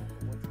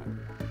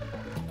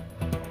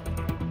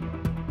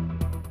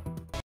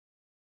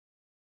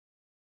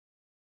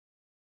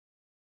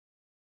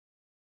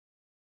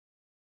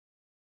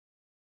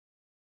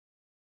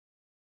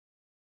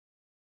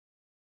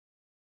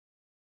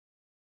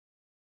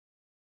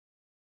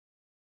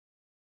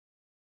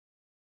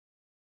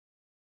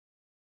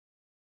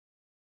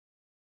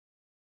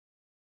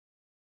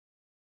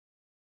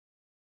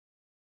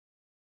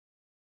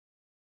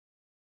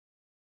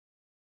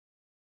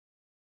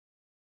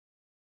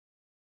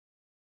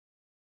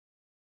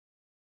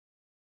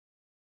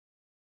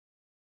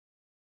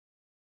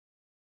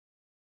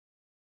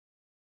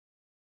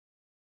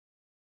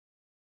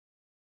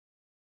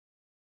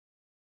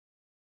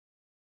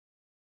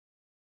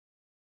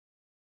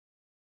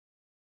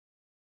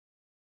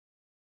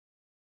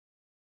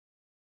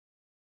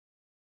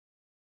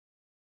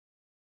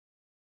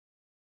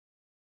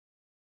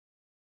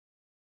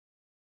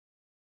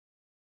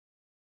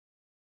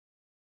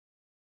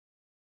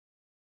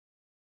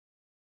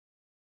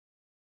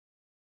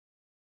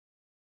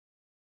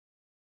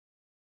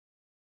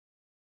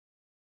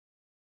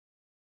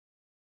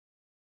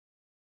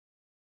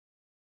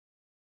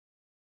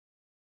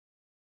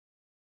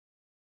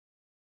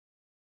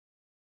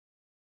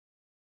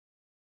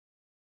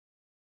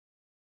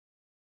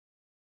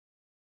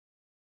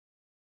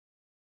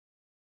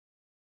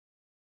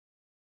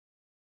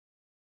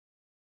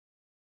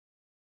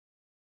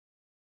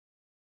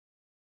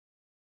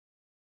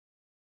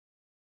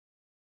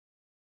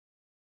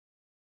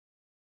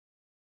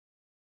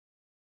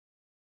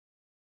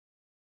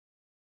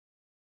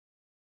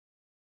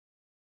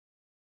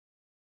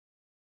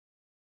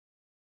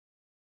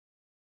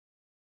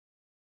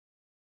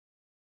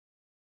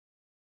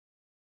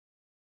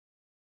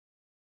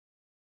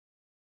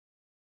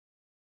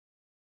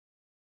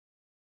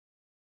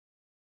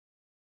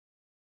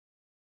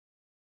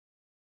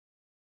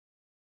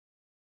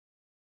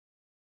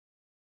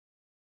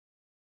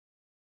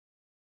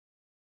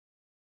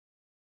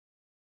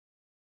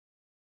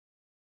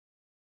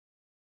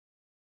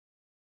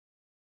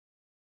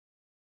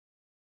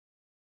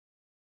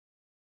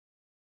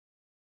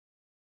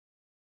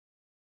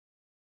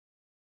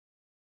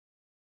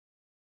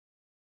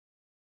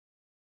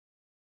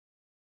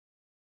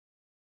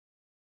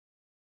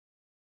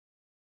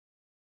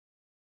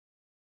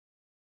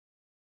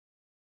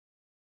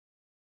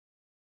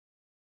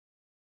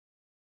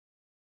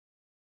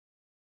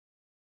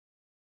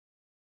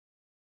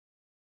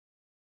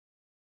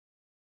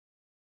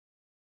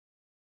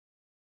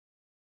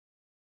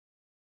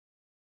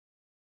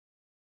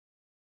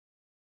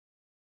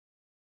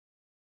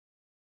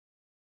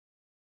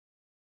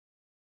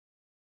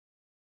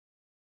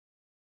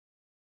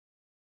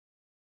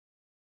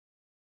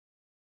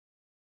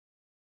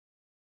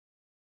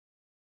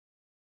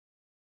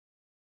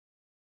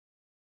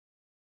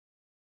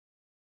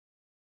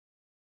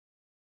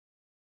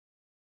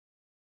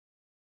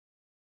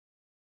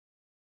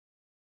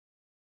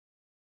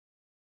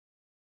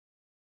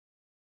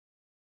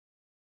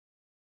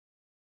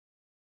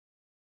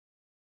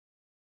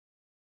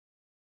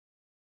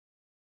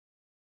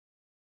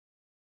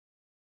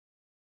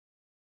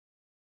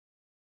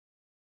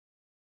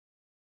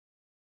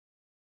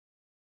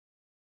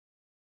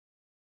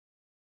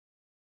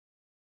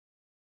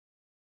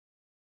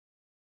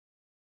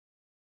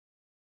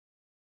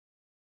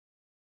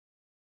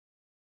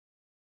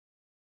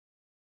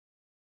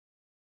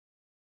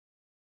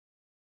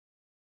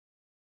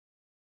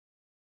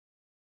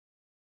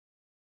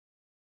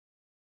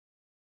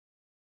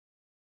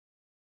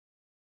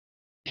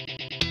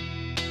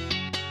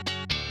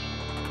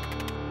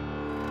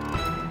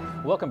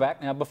 Welcome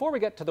back. Now, before we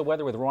get to the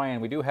weather with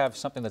Ryan, we do have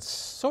something that's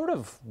sort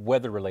of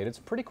weather-related. It's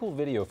a pretty cool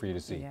video for you to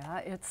see. Yeah,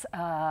 it's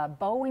a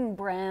Boeing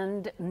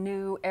brand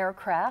new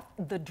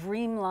aircraft, the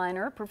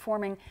Dreamliner,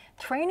 performing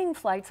training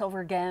flights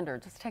over Gander.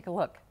 Just take a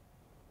look.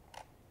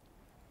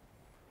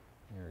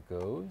 Here it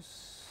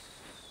goes.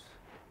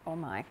 Oh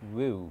my.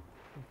 Woo.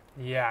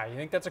 Yeah, you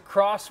think that's a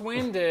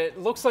crosswind? It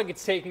looks like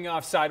it's taking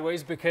off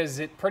sideways because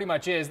it pretty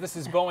much is. This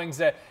is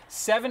Boeing's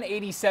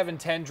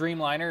 787-10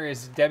 Dreamliner.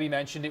 As Debbie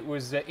mentioned, it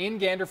was in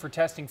Gander for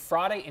testing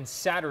Friday and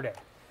Saturday.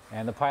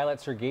 And the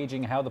pilots are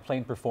gauging how the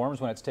plane performs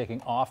when it's taking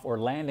off or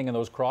landing in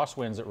those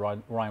crosswinds that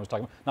Ryan was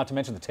talking about, not to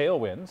mention the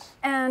tailwinds.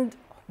 And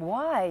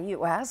why,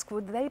 you ask,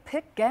 would they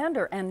pick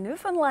Gander and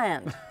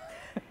Newfoundland?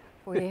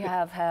 We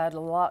have had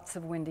lots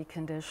of windy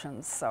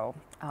conditions, so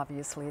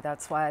obviously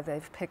that's why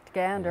they've picked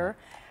Gander.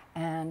 Yeah.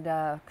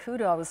 And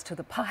kudos to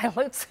the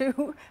pilots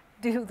who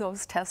do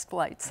those test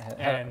flights.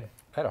 And I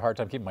had a hard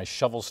time keeping my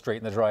shovel straight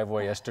in the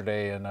driveway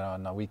yesterday, and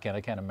on the weekend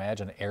I can't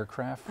imagine an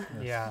aircraft.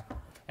 Yeah.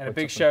 And a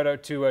big shout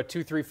out to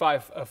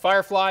 235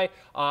 Firefly,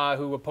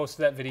 who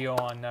posted that video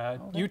on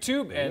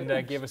YouTube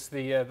and gave us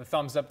the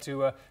thumbs up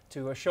to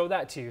show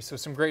that to you. So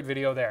some great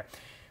video there.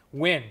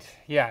 Wind,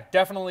 yeah,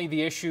 definitely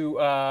the issue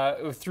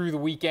through the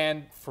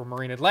weekend for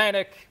Marine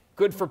Atlantic.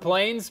 Good for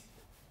planes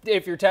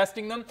if you're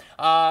testing them.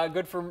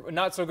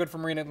 Not so good for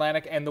Marine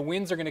Atlantic, and the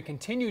winds are going to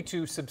continue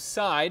to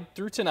subside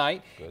through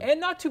tonight,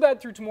 and not too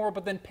bad through tomorrow,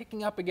 but then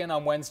picking up again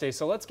on Wednesday.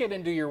 So let's get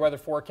into your weather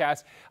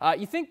forecast.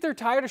 You think they're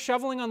tired of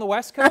shoveling on the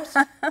West Coast?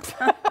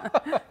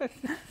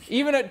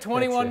 Even at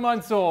 21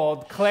 months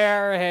old,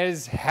 Claire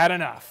has had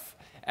enough.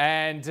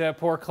 And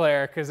poor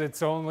Claire, because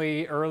it's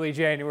only early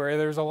January.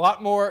 There's a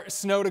lot more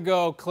snow to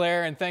go,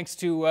 Claire, and thanks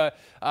to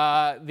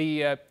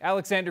the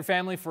Alexander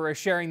family for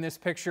sharing this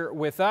picture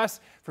with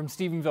us from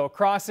Stephenville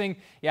Crossing.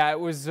 Yeah, it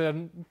was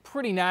a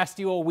pretty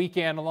nasty old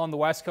weekend along the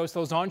West Coast.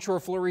 Those onshore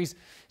flurries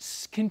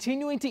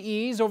continuing to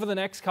ease over the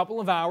next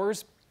couple of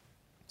hours.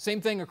 Same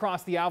thing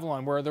across the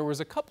Avalon, where there was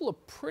a couple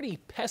of pretty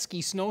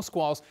pesky snow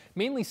squalls,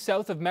 mainly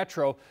south of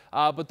Metro,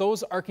 but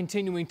those are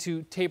continuing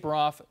to taper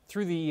off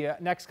through the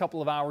next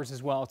couple of hours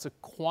as well. It's a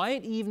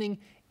quiet evening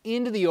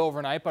into the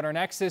overnight, but our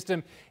next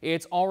system,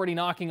 it's already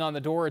knocking on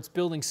the door. It's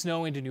building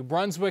snow into New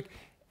Brunswick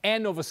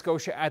and Nova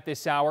Scotia at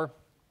this hour.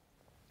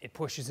 It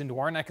pushes into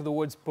our neck of the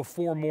woods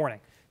before morning.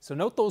 So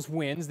note those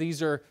winds.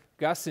 These are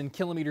gusts in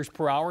kilometers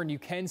per hour, and you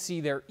can see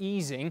they're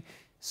easing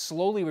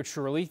slowly but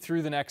surely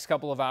through the next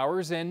couple of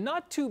hours, and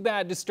not too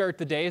bad to start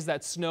the day as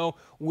that snow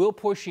will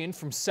push in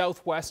from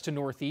southwest to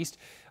northeast.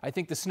 I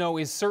think the snow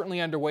is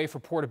certainly underway for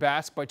Port aux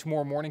Basques by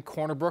tomorrow morning.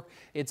 Corner Brook,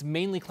 it's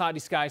mainly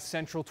cloudy skies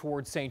central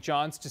towards St.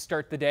 John's to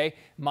start the day.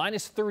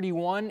 Minus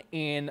 31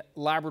 in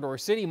Labrador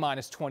City,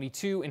 minus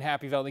 22 in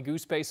Happy Valley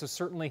Goose Bay, so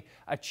certainly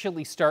a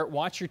chilly start.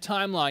 Watch your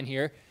timeline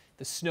here.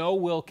 The snow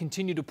will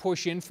continue to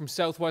push in from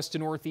southwest to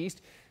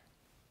northeast.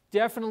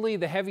 Definitely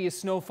the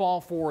heaviest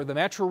snowfall for the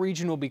metro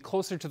region will be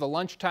closer to the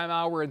lunchtime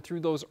hour and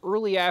through those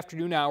early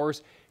afternoon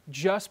hours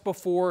just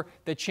before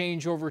the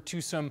change over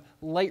to some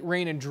light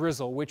rain and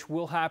drizzle, which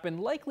will happen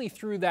likely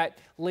through that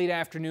late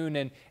afternoon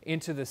and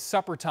into the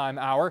supper time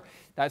hour.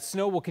 That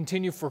snow will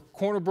continue for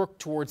Corner Brook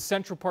towards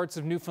central parts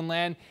of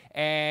Newfoundland,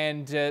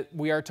 and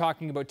we are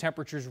talking about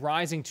temperatures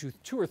rising to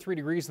 2 or 3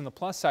 degrees on the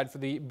plus side for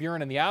the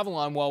Burin and the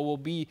Avalon, while we'll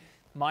be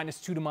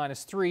 -2 to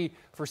 -3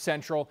 for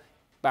central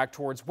back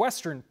towards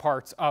western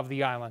parts of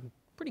the island.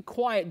 Pretty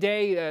quiet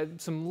day,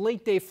 some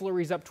late day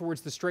flurries up towards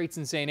the Straits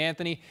in St.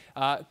 Anthony.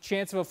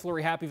 Chance of a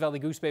flurry Happy Valley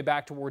Goose Bay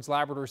back towards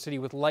Labrador City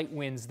with light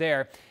winds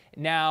there.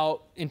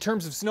 Now, in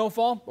terms of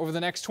snowfall over the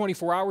next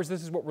 24 hours,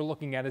 this is what we're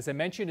looking at. As I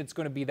mentioned, it's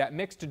going to be that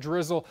mixed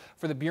drizzle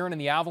for the Burin and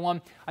the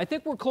Avalon. I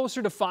think we're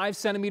closer to 5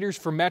 centimeters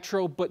for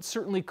Metro, but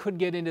certainly could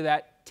get into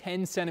that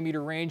 10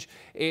 centimeter range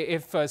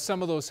if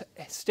some of those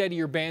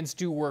steadier bands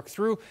do work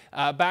through.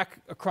 Back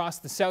across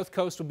the south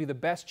coast will be the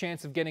best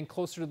chance of getting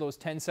closer to those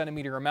 10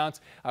 centimeter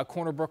amounts.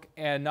 Corner Brook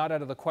and not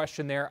out of the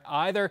question there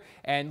either.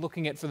 And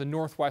looking at for the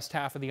northwest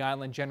half of the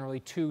island, generally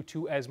 2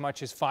 to as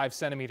much as 5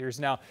 centimeters.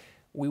 Now,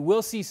 we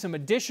will see some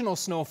additional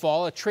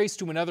snowfall, a trace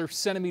to another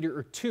centimeter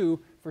or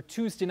 2 for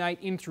Tuesday night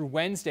in through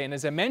Wednesday. And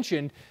as I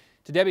mentioned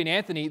to Debbie and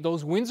Anthony,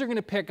 those winds are going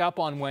to pick up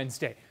on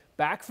Wednesday.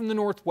 Back from the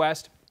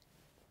northwest,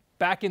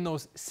 back in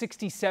those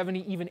 60,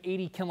 70, even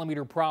 80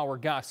 kilometer per hour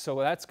gusts. So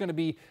that's going to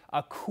be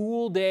a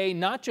cool day,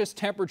 not just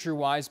temperature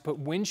wise, but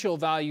wind chill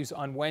values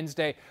on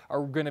Wednesday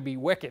are going to be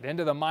wicked.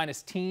 Into the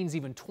minus teens,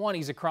 even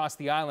 20s across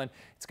the island.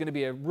 It's going to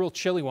be a real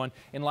chilly one.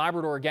 In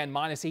Labrador, again,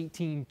 minus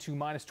 18 to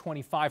minus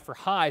 25 for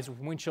highs,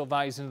 with wind chill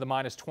values into the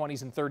minus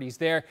 20s and 30s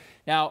there.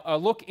 Now, a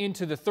look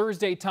into the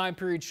Thursday time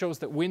period shows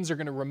that winds are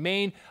going to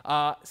remain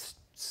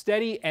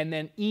steady and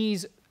then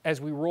ease as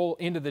we roll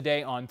into the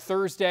day on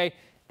Thursday.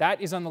 That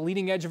is on the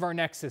leading edge of our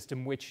next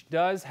system, which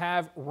does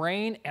have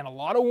rain and a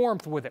lot of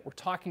warmth with it. We're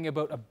talking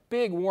about a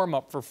big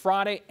warm-up for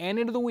Friday and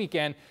into the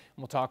weekend. And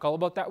we'll talk all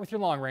about that with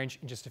your long range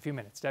in just a few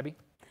minutes. Debbie?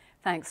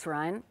 Thanks,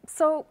 Ryan.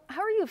 So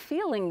how are you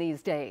feeling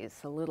these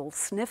days? A little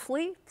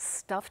sniffly,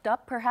 stuffed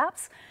up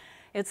perhaps?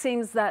 It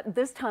seems that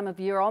this time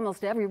of year,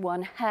 almost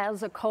everyone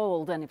has a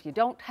cold. And if you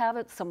don't have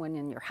it, someone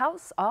in your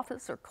house,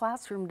 office, or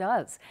classroom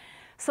does.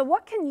 So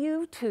what can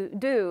you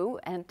do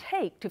and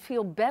take to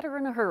feel better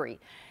in a hurry?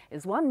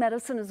 Is one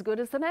medicine as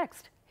good as the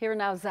next? Here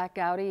now, Zach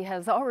Gowdy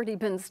has already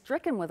been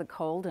stricken with a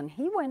cold, and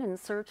he went in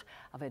search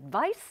of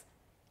advice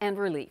and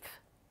relief.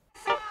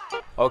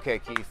 Okay,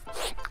 Keith,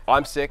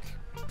 I'm sick.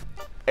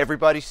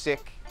 Everybody's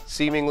sick,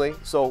 seemingly.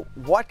 So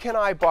what can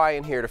I buy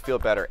in here to feel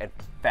better and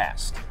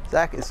fast?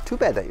 Zach, it's too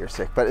bad that you're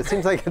sick, but it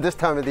seems like at this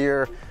time of the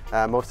year,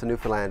 most of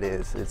Newfoundland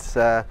is. It's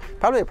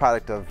probably a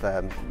product of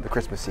the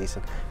Christmas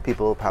season.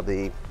 People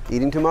probably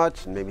eating too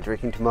much and maybe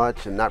drinking too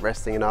much and not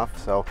resting enough.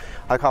 So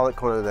I call it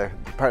kind of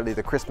partly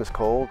the Christmas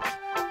cold.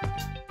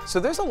 So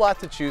there's a lot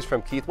to choose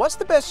from, Keith. What's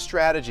the best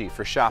strategy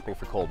for shopping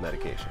for cold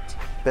medications?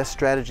 Best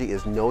strategy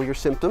is know your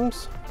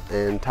symptoms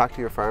and talk to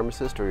your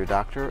pharmacist or your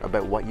doctor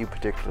about what you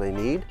particularly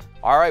need.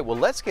 All right, well,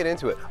 let's get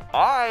into it.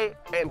 I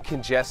am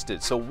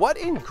congested, so what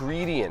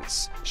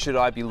ingredients should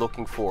I be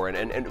looking for,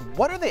 and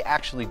what are they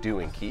actually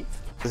doing,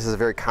 Keith? This is a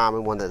very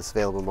common one that's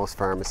available in most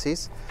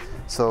pharmacies.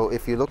 So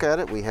if you look at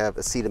it, we have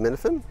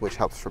acetaminophen, which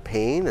helps for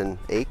pain and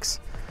aches.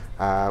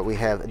 We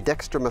have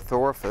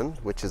dextromethorphan,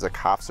 which is a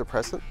cough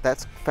suppressant.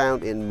 That's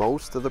found in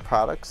most of the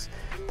products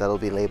that'll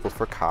be labeled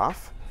for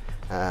cough.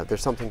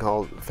 There's something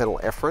called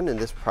phenylephrine in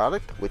this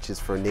product, which is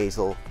for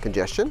nasal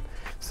congestion.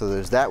 So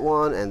there's that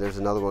one, and there's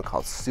another one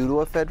called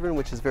pseudoephedrine,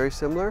 which is very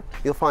similar.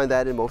 You'll find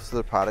that in most of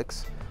the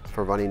products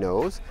for runny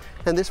nose.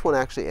 And this one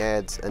actually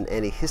adds an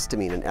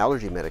antihistamine, an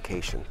allergy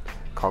medication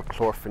called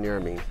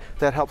chlorpheniramine.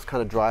 That helps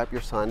kind of dry up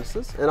your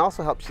sinuses and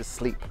also helps you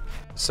sleep.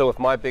 So if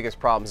my biggest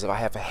problem is if I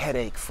have a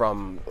headache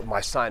from my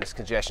sinus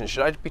congestion,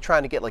 should I be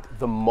trying to get like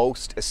the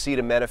most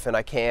acetaminophen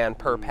I can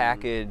per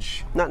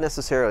package? Not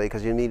necessarily,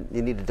 because you need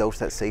to dose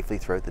that safely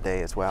throughout the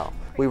day as well.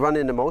 We run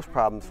into most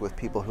problems with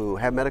people who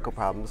have medical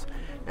problems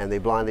and they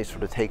blindly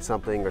sort of take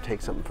something or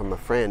take something from a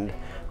friend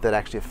that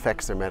actually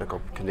affects their medical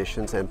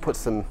conditions and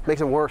makes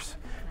them worse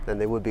than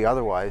they would be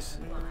otherwise,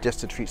 just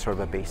to treat sort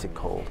of a basic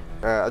cold.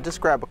 I'll just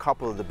grab a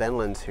couple of the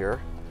Benylins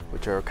here,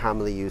 which are a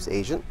commonly used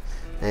agent,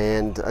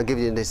 and I'll give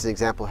you this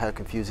example of how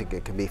confusing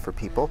it can be for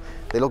people.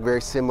 They look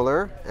very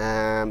similar,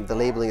 the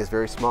labeling is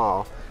very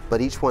small,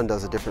 but each one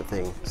does a different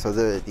thing. So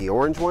the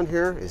orange one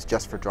here is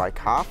just for dry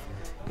cough.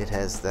 It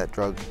has that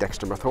drug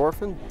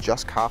dextromethorphan,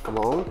 just cough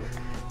alone.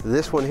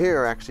 This one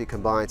here actually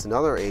combines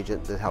another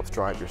agent that helps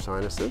dry up your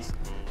sinuses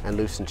and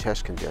loosen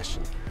chest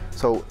congestion.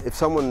 So if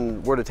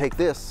someone were to take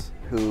this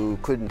who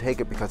couldn't take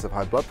it because of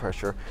high blood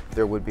pressure,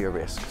 there would be a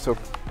risk. So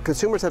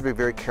consumers have to be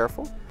very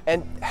careful.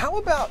 And how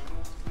about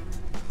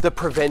the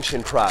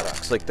prevention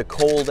products, like the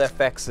cold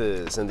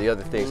FXs and the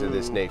other things of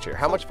this nature?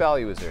 How much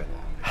value is there in that?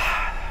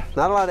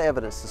 Not a lot of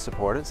evidence to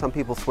support it. Some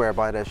people swear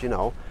by it, as you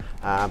know,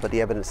 but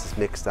the evidence is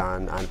mixed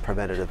on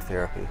preventative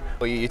therapy.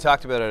 Well, you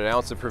talked about an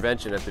ounce of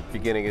prevention at the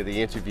beginning of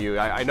the interview.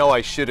 I know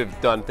I should have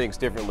done things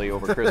differently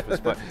over Christmas,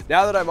 but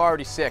now that I'm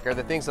already sick, are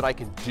there things that I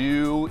can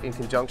do in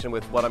conjunction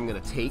with what I'm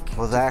going to take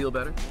to feel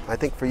better? I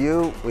think for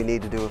you, we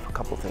need to do a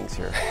couple things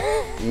here.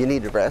 You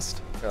need to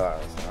rest. Oh,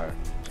 that's a hard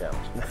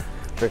challenge.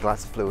 Drink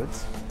lots of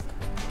fluids.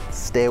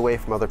 Stay away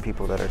from other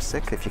people that are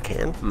sick if you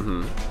can.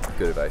 Mm-hmm.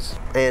 Good advice.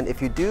 And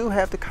if you do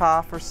have to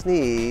cough or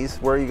sneeze,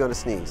 where are you going to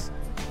sneeze?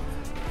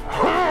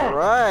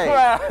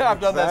 Right.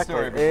 I've done that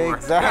story before.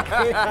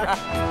 Exactly.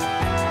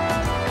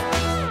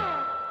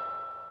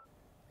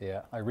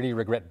 Yeah, I really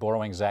regret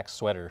borrowing Zach's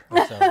sweater.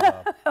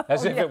 So,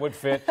 as if it would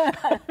fit.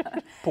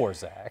 Poor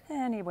Zach.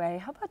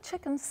 Anyway, how about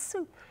chicken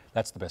soup?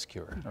 That's the best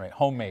cure. All right,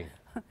 homemade.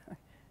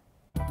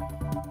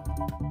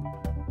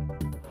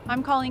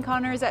 I'm Colleen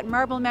Connors at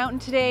Marble Mountain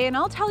today, and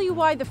I'll tell you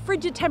why the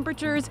frigid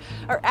temperatures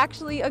are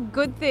actually a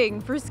good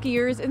thing for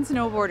skiers and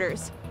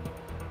snowboarders.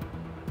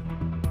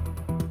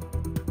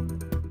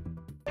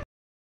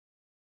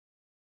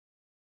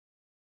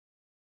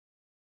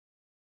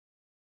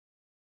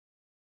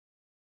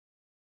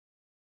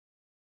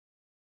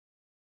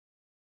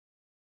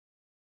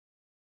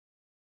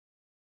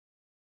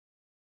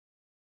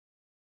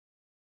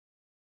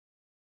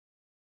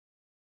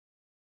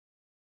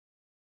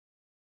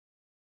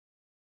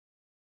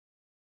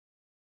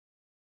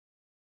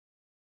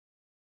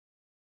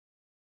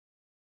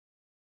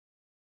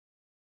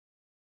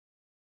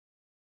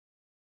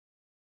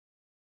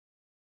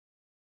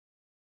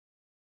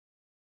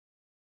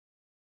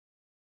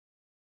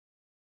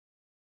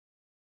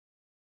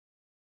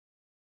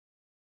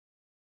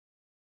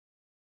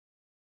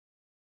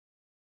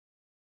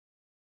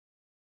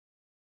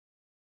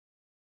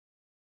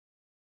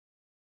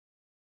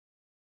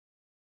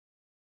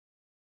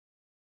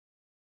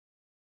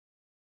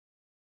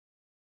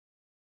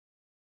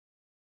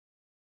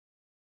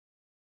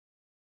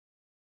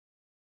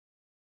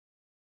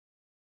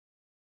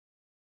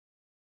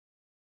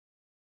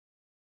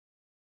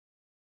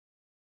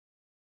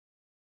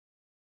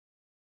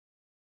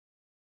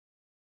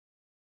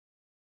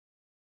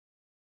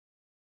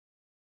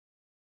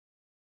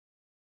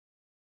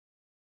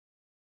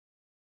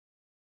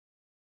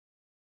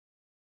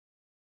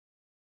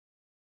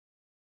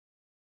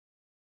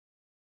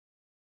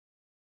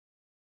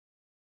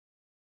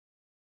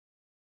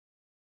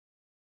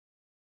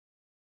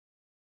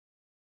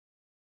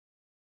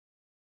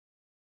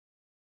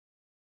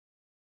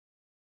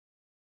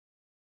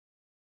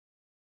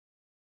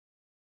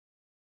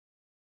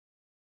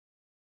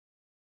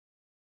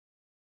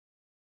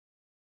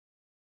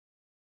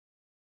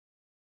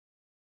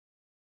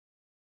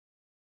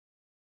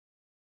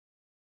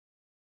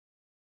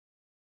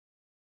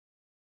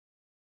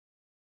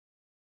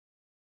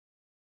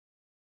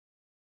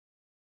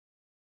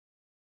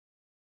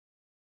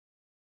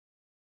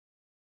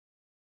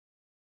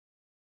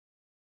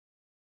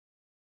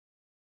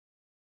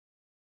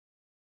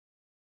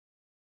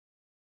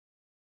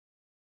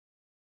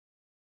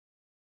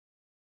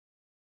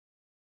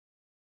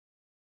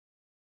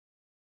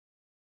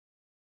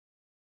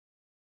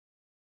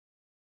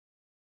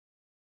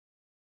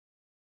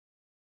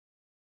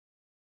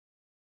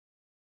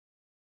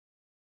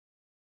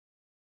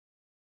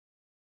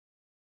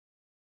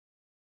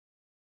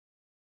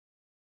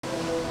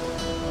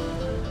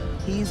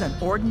 He's an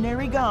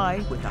ordinary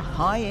guy with a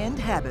high-end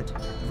habit.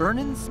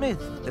 Vernon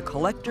Smith, the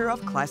collector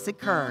of classic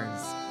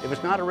cars. If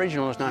it's not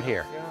original, it's not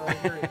here.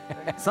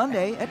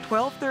 Sunday at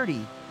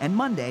 12:30 and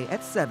Monday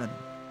at 7.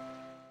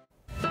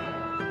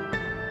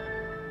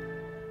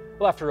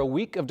 Well, after a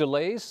week of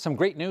delays, some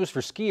great news for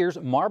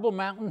skiers. Marble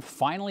Mountain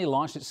finally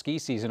launched its ski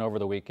season over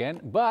the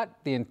weekend, but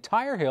the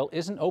entire hill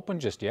isn't open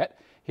just yet.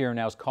 Here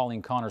Now's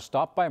Colleen Connor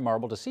stopped by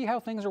Marble to see how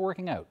things are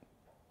working out.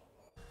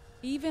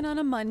 Even on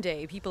a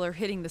Monday, people are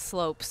hitting the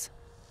slopes.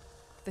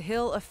 The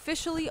hill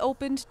officially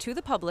opened to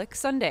the public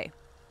Sunday.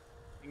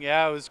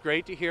 Yeah, it was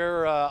great to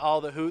hear all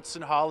the hoots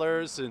and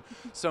hollers and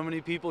so many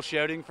people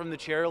shouting from the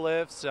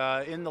chairlifts.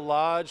 In the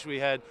lodge, we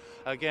had,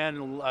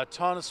 again, a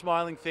ton of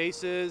smiling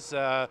faces.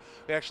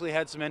 We actually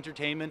had some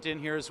entertainment in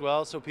here as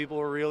well, so people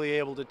were really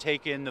able to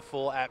take in the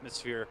full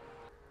atmosphere.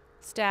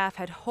 Staff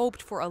had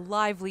hoped for a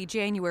lively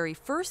January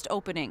 1st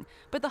opening,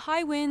 but the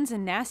high winds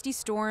and nasty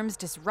storms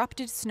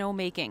disrupted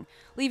snowmaking,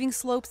 leaving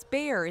slopes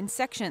bare in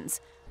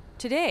sections.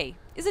 Today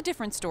is a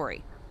different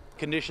story.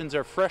 Conditions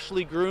are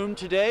freshly groomed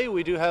today.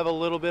 We do have a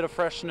little bit of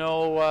fresh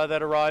snow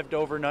that arrived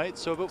overnight,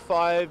 so about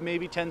 5,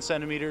 maybe 10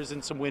 centimeters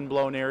in some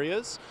wind-blown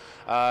areas.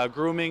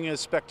 Grooming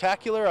is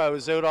spectacular. I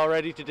was out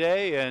already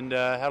today and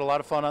had a lot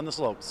of fun on the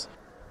slopes.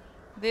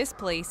 This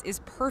place is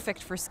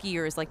perfect for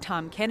skiers like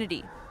Tom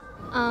Kennedy.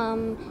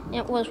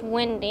 It was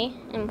windy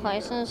in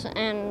places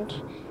and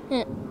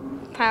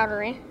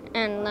powdery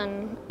and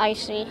then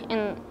icy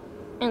in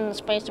the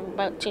space of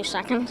about 2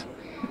 seconds.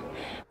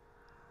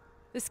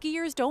 The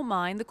skiers don't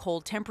mind the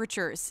cold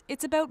temperatures.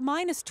 It's about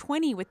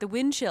 -20 with the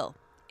wind chill.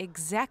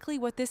 Exactly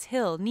what this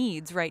hill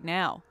needs right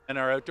now. And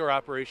our outdoor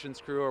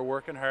operations crew are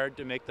working hard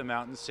to make the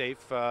mountain safe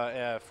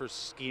for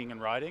skiing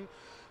and riding.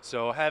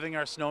 So having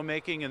our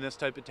snowmaking in this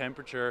type of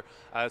temperature,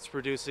 it's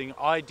producing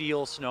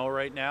ideal snow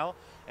right now.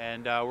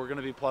 And we're going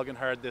to be plugging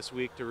hard this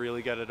week to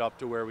really get it up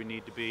to where we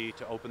need to be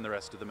to open the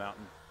rest of the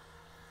mountain.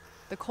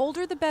 The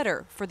colder the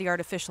better for the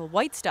artificial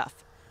white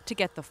stuff to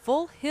get the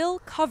full hill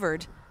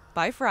covered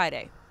by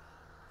Friday.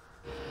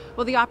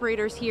 Well, the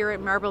operators here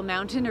at Marble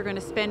Mountain are going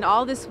to spend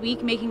all this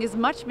week making as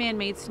much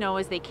man-made snow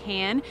as they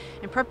can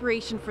in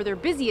preparation for their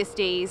busiest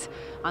days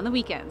on the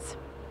weekends.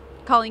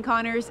 Colleen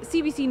Connors,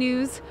 CBC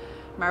News,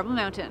 Marble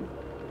Mountain.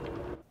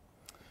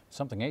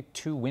 Something,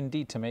 too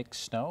windy to make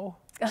snow?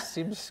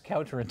 Seems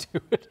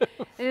counterintuitive.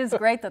 It is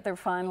great that they're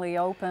finally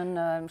open.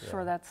 I'm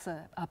sure that's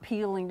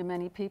appealing to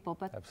many people,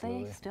 but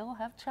Absolutely. They still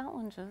have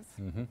challenges.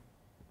 Mm-hmm.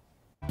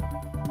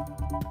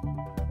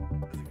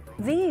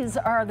 These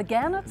are the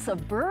gannets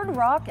of Bird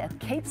Rock at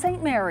Cape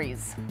St.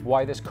 Mary's.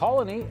 Why this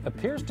colony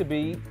appears to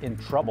be in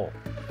trouble.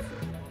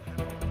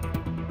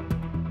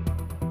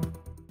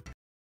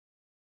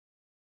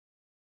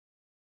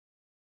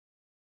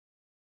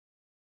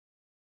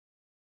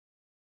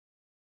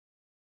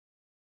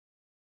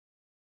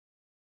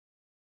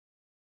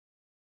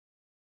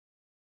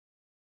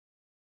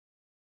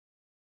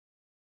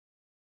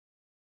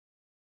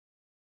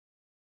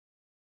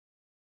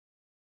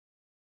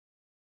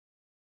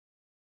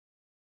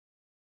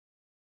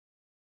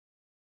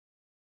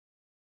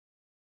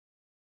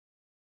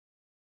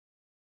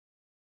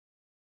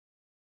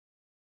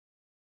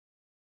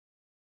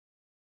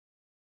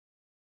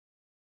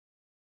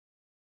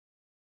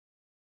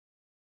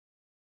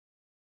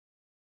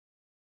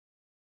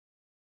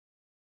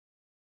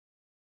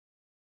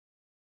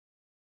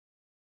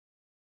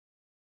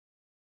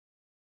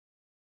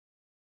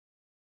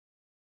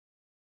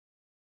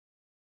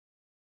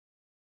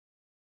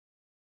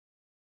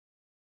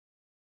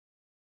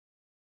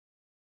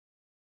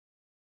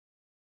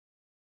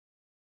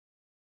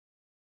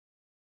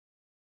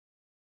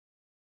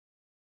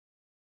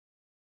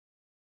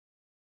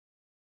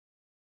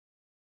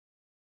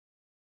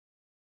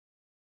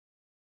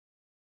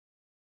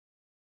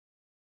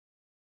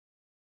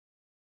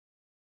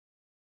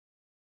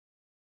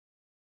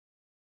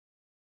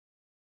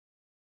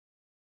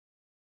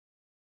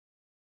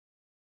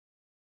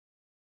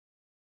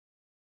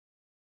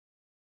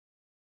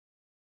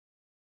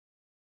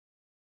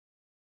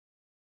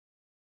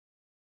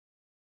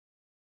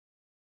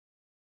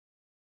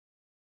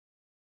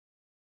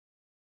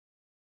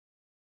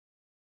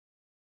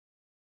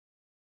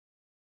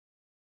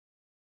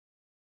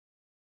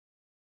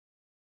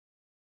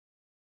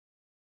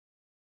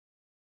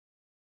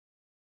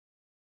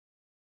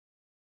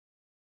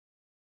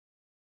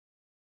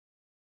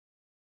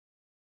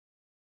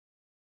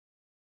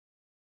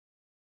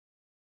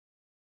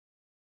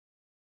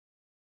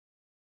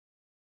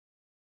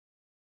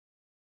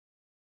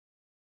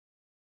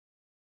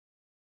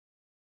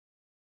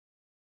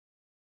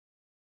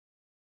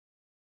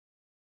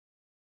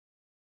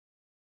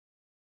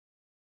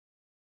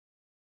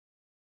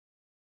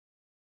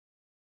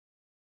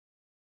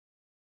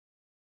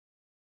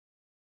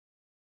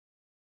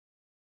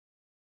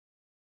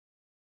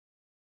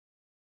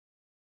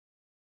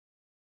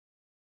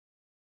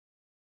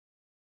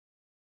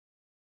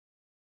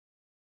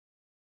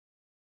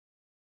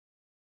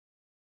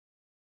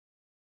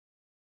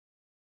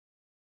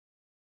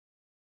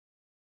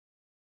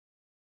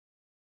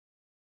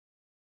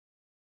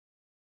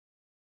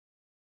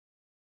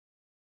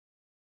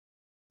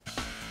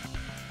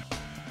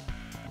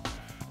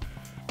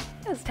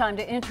 it's time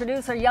to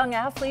introduce our young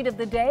athlete of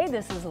the day.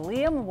 This is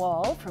Liam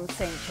Wall from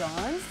St.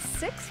 John's,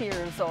 6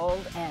 years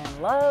old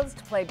and loves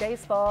to play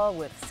baseball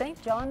with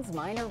St. John's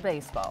Minor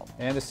Baseball.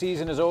 And the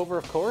season is over,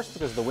 of course,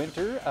 because of the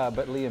winter,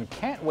 but Liam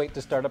can't wait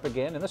to start up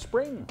again in the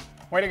spring.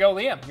 Way to go,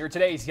 Liam. You're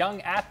today's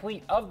young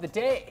athlete of the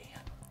day.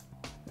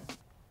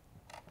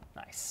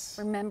 Nice.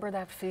 Remember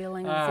that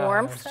feeling of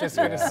warmth? I was just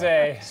going to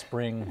say.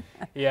 Spring.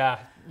 Yeah.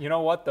 You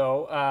know what,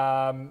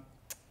 though?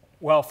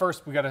 Well,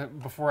 first,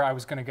 before I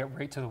was going to get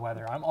right to the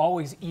weather, I'm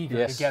always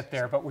eager to get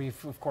there, but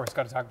we've, of course,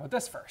 got to talk about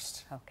this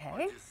first.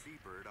 Okay.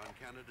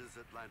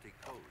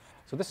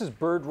 So this is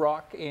Bird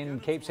Rock in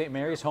Cape St.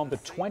 Mary's, home to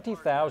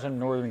 20,000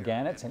 northern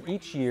gannets, and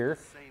each year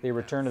they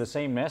return to the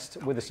same nest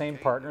with the same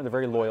partner. They're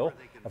very loyal,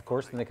 of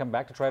course, and they come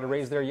back to try to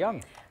raise their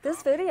young.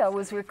 This video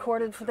was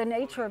recorded for The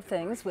Nature of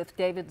Things with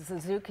David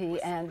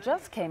Suzuki and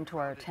just came to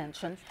our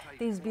attention.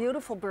 These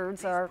beautiful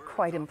birds are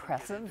quite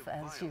impressive,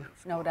 as you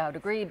no doubt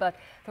agree, but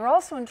they're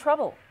also in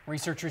trouble.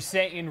 Researchers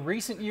say in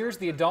recent years,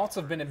 the adults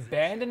have been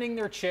abandoning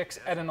their chicks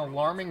at an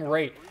alarming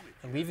rate.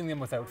 They're leaving them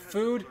without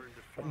food,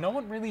 but no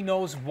one really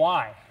knows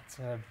why. It's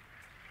a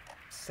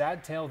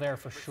sad tale there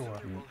for sure.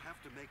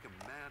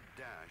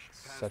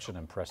 Such an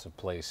impressive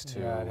place, too,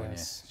 yeah, when you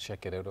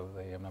check it out of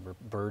the number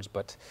of birds.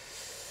 But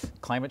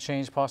climate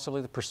change,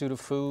 possibly, the pursuit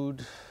of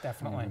food.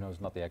 Definitely. Who knows,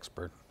 not the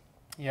expert.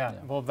 Yeah,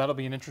 well, that'll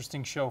be an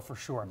interesting show for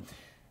sure.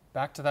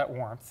 Back to that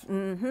warmth.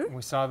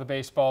 We saw the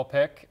baseball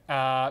pick.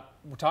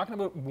 We're talking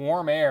about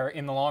warm air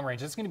in the long range.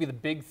 This is going to be the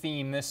big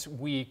theme this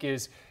week,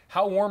 is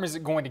how warm is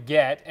it going to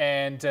get,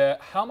 and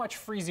how much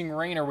freezing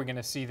rain are we going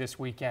to see this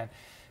weekend?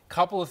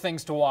 Couple of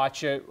things to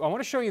watch. I want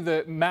to show you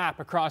the map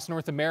across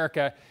North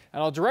America,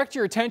 and I'll direct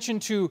your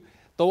attention to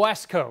the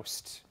West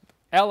Coast.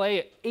 LA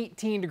at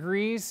 18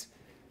 degrees,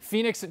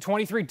 Phoenix at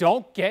 23.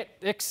 Don't get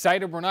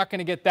excited, we're not going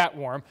to get that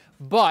warm.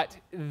 But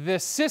the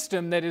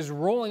system that is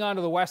rolling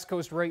onto the West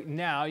Coast right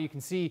now, you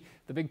can see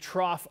the big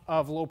trough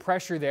of low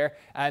pressure there,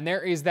 and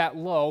there is that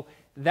low.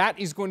 That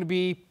is going to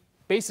be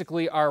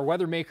basically our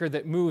weather maker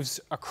that moves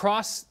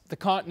across the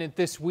continent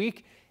this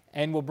week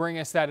and will bring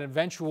us that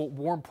eventual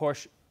warm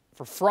push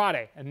for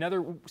Friday.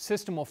 Another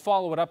system will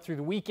follow it up through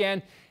the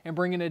weekend and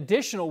bring an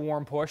additional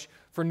warm push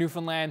for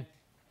Newfoundland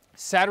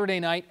Saturday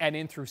night and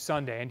in through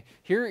Sunday. And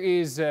here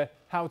is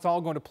how it's all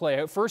going to play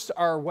out. First,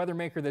 our weather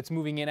maker that's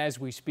moving in as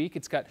we speak.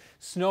 It's got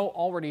snow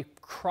already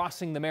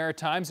crossing the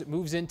Maritimes. It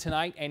moves in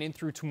tonight and in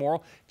through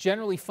tomorrow.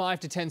 Generally 5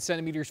 to 10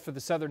 centimeters for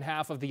the southern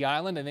half of the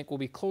island. I think we'll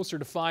be closer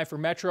to 5 for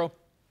Metro.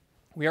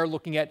 We are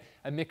looking at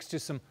a mix to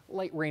some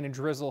light rain and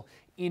drizzle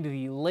into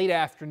the late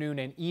afternoon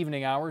and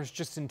evening hours,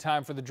 just in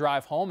time for the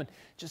drive home and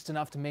just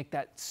enough to make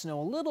that snow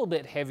a little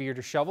bit heavier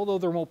to shovel, though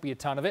there won't be a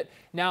ton of it.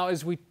 Now,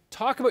 as we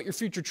talk about your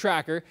future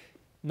tracker,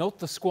 note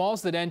the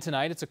squalls that end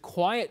tonight. It's a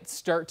quiet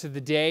start to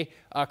the day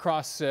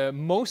across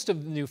most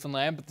of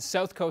Newfoundland, but the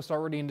south coast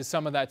already into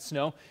some of that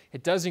snow.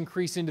 It does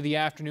increase into the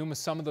afternoon with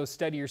some of those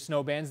steadier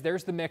snow bands.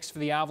 There's the mix for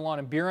the Avalon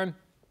and Burin.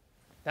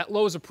 That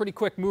low is a pretty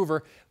quick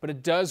mover, but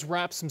it does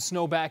wrap some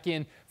snow back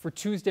in for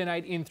Tuesday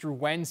night in through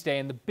Wednesday.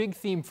 And the big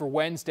theme for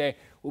Wednesday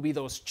will be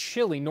those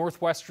chilly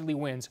northwesterly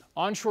winds.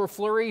 Onshore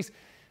flurries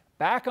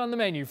back on the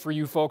menu for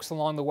you folks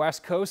along the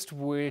west coast,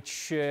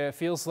 which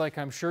feels like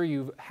I'm sure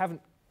you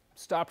haven't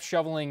stopped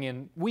shoveling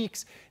in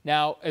weeks.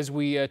 Now, as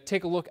we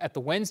take a look at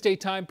the Wednesday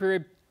time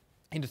period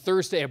into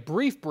Thursday, a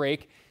brief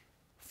break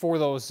for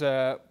those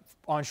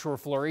onshore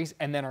flurries,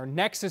 and then our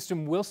next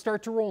system will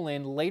start to roll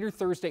in later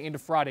Thursday into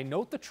Friday.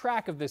 Note the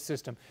track of this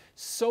system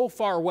so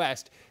far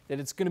west that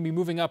it's going to be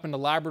moving up into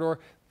Labrador.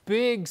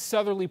 Big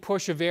southerly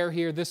push of air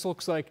here. This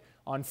looks like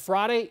on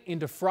Friday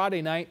into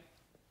Friday night,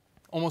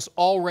 almost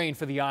all rain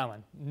for the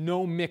island.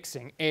 No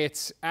mixing.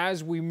 It's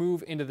as we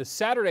move into the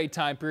Saturday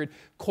time period,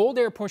 cold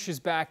air pushes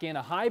back in,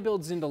 a high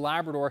builds into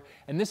Labrador,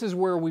 and this is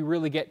where we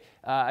really get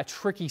a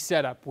tricky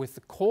setup with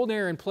the cold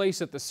air in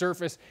place at the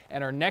surface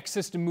and our next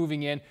system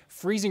moving in.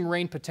 Freezing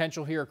rain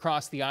potential here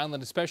across the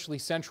island, especially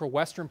central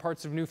western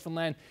parts of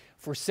Newfoundland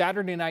for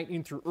Saturday night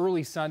in through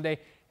early Sunday.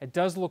 It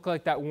does look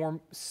like that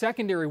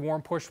secondary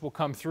warm push will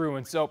come through,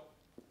 and so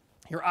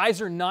your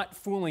eyes are not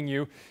fooling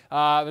you.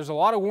 There's a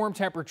lot of warm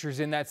temperatures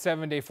in that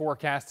 7-day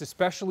forecast,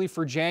 especially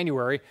for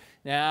January.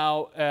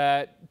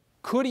 Now,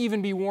 could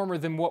even be warmer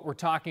than what we're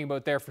talking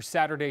about there for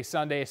Saturday,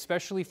 Sunday,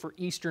 especially for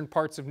eastern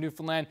parts of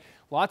Newfoundland.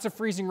 Lots of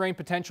freezing rain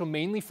potential,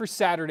 mainly for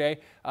Saturday,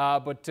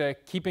 but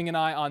keeping an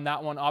eye on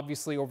that one,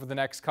 obviously, over the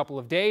next couple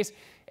of days.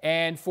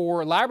 And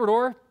for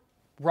Labrador,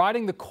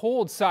 riding the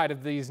cold side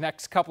of these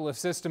next couple of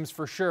systems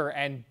for sure,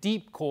 and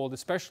deep cold,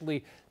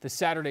 especially the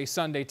Saturday,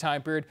 Sunday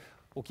time period.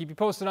 We'll keep you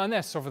posted on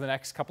this over the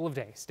next couple of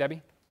days.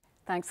 Debbie?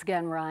 Thanks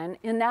again, Ryan.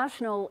 In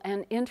national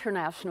and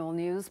international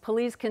news,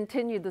 police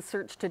continued the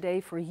search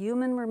today for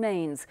human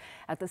remains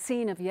at the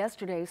scene of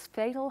yesterday's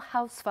fatal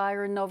house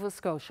fire in Nova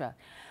Scotia.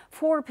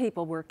 4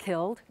 people were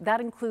killed. That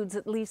includes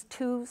at least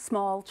 2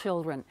 small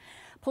children.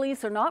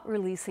 Police are not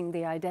releasing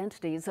the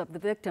identities of the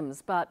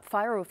victims, but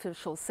fire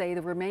officials say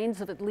the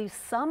remains of at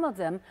least some of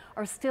them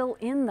are still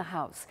in the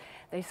house.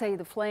 They say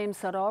the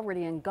flames had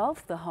already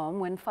engulfed the home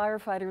when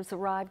firefighters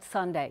arrived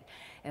Sunday.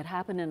 It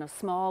happened in a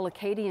small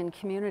Acadian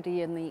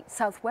community in the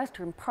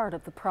southwestern part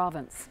of the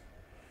province.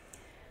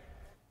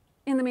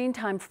 In the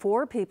meantime,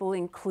 4 people,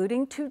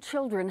 including 2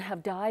 children,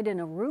 have died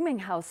in a rooming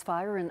house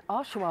fire in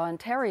Oshawa,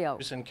 Ontario.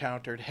 We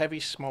encountered heavy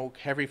smoke,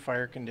 heavy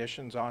fire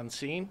conditions on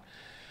scene.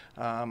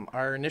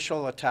 Our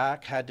initial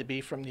attack had to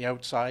be from the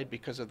outside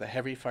because of the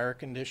heavy fire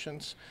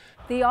conditions.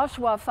 The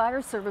Oshawa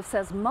Fire Service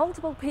says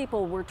multiple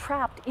people were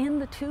trapped in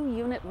the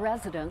 2-unit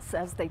residence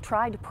as they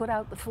tried to put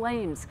out the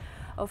flames.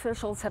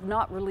 Officials have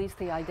not released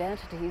the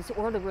identities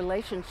or the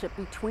relationship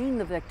between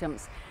the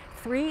victims.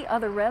 3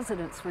 other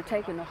residents were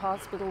taken to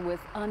hospital with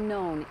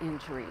unknown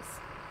injuries.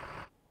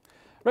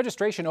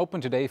 Registration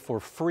opened today for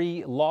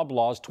free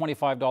Loblaws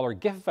 $25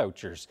 gift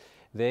vouchers.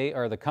 They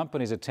are the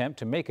company's attempt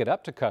to make it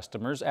up to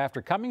customers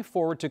after coming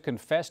forward to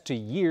confess to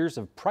years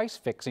of price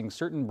fixing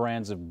certain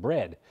brands of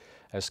bread.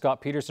 As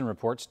Scott Peterson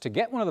reports, to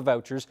get one of the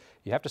vouchers,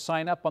 you have to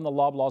sign up on the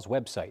Loblaws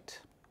website.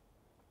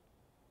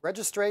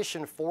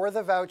 Registration for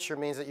the voucher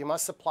means that you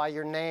must supply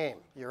your name,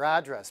 your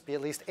address, be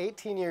at least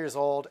 18 years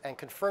old, and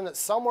confirm that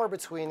somewhere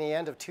between the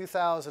end of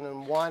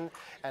 2001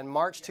 and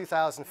March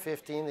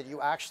 2015 that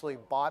you actually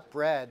bought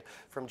bread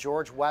from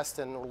George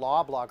Weston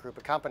Loblaw Group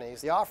of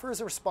companies. The offer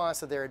is a response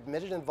to their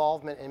admitted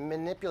involvement in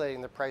manipulating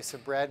the price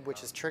of bread,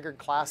 which has triggered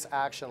class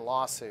action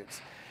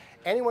lawsuits.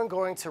 Anyone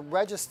going to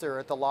register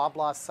at the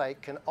Loblaw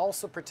site can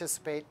also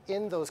participate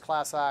in those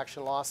class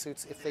action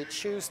lawsuits if they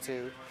choose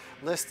to,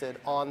 listed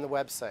on the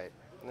website.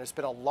 And there's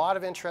been a lot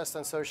of interest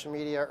on social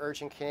media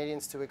urging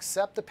Canadians to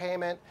accept the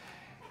payment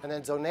and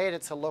then donate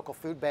it to local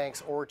food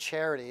banks or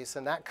charities,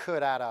 and that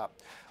could add up.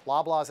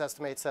 Loblaws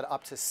estimates that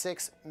up to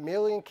 6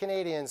 million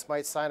Canadians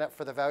might sign up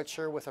for the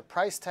voucher with a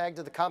price tag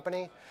to the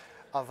company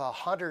of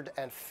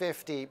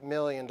 $150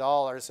 million.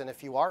 And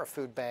if you are a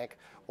food bank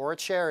or a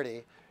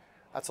charity,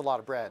 that's a lot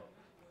of bread.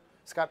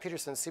 Scott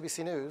Peterson,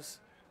 CBC News,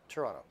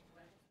 Toronto.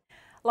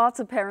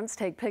 Lots of parents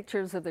take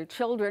pictures of their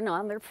children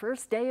on their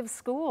first day of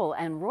school,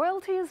 and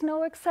royalty is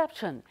no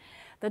exception.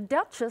 The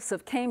Duchess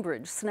of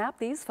Cambridge snapped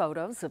these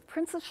photos of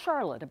Princess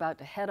Charlotte about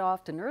to head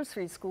off to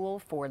nursery school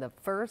for the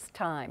first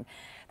time.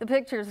 The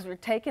pictures were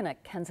taken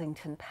at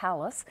Kensington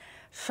Palace.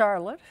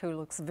 Charlotte, who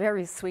looks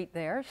very sweet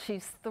there,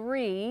 she's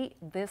 3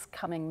 this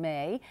coming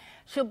May.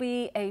 She'll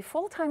be a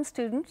full-time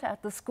student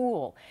at the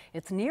school.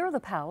 It's near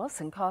the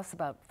palace and costs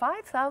about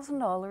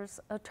 $5,000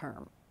 a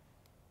term.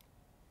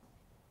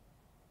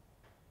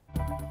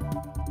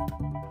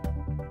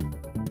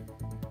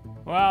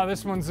 Well,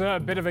 this one's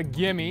a bit of a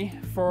gimme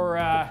for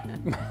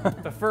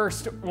the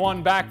first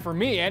one back for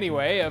me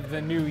anyway of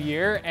the new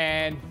year,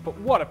 but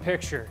what a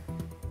picture.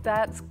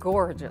 That's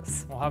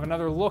gorgeous. We'll have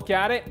another look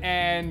at it,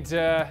 and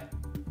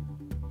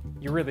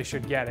you really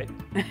should get it.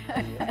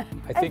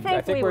 I think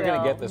we're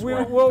going to get this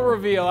one. We'll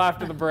reveal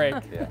after the break.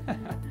 Yeah,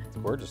 it's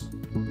gorgeous.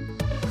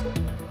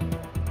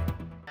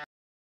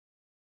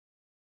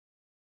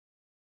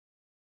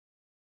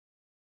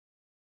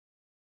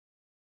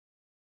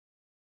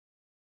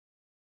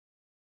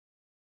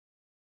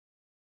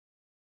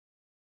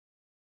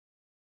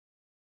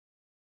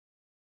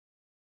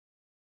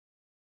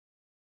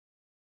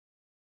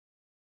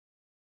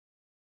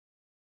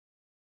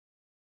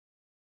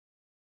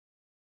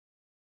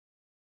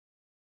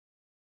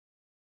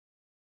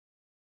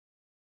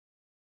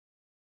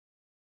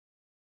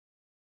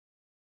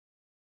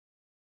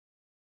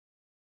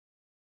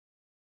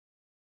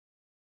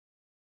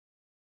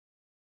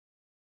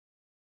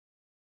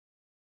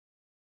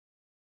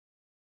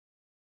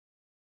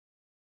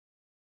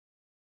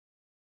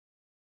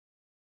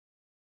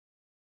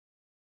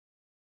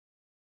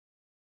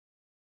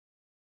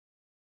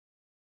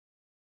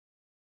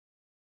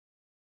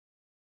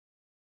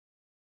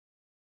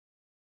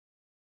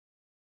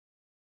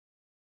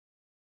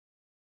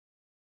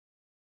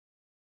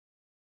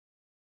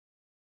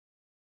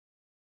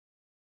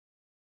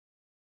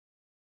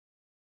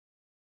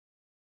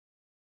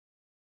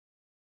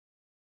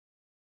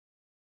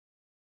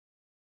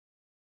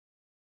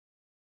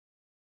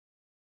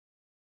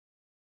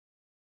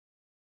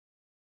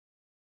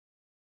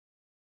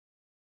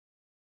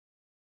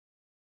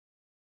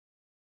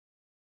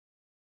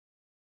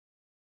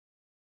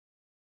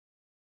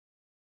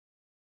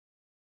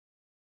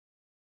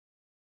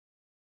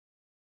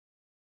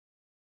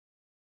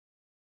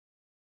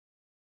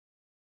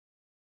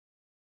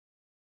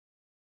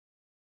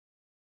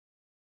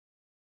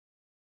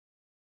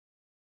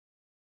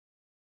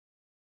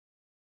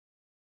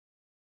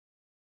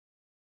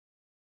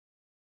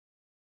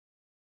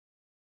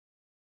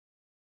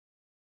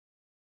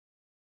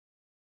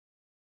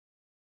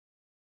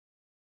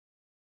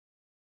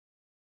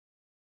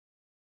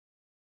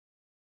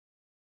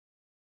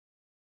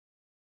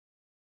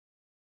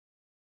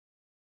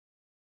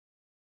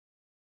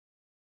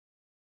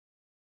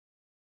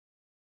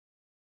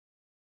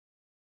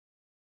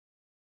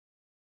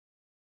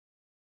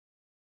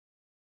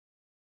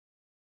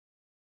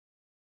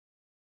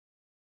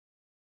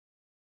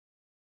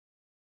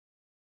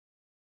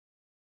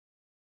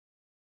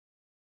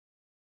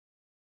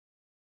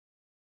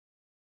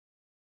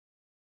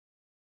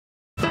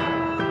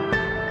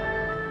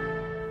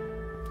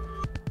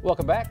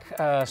 Welcome back.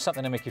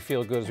 Something to make you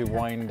feel good as we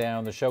wind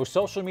down the show.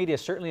 Social media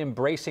is certainly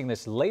embracing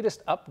this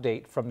latest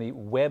update from the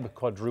web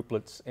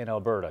quadruplets in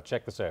Alberta.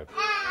 Check this out.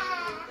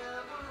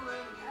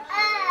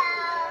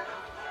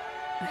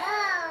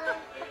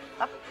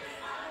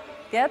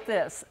 Get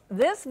this.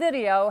 This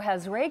video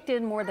has raked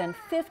in more than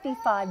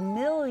 55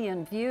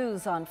 million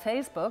views on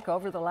Facebook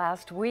over the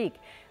last week.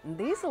 And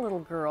these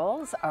little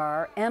girls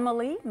are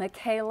Emily,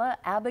 Michaela,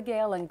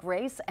 Abigail, and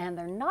Grace, and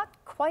they're not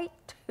quite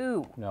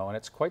 2. No, and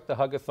it's quite the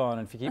hug-a-thon.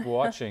 And if you keep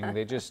watching,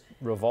 they just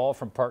revolve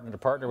from partner to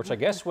partner, which I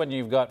guess when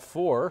you've got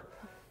 4,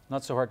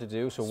 not so hard to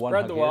do. So one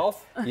hug Spread the here.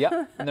 wealth.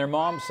 Yep. And their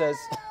mom says,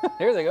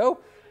 here they go.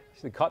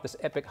 So they caught this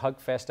epic hug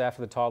fest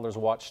after the toddlers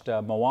watched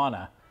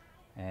Moana.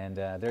 And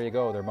there you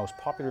go, their most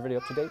popular video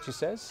up to date, she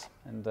says.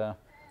 And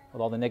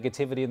with all the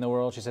negativity in the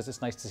world, she says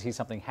it's nice to see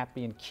something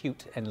happy and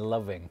cute and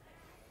loving.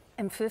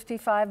 And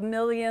 55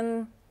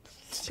 million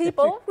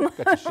people.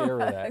 Got to share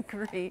with that.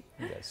 Great.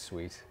 That's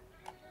sweet.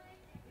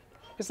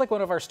 It's like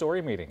one of our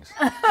story meetings.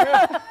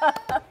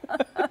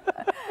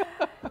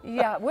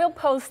 Yeah, we'll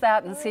post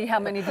that and see how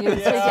many views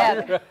we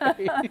get.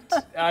 Right.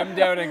 I'm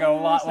doubting a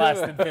lot less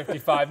than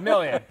 55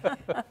 million.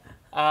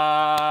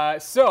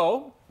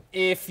 So,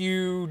 if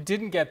you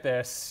didn't get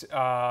this,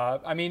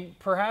 I mean,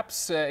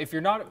 perhaps if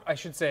you're not, I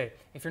should say,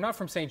 if you're not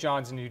from St.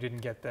 John's and you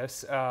didn't get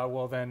this,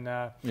 well then...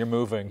 you're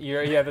moving.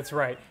 Yeah, that's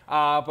right.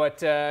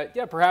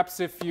 Yeah, perhaps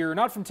if you're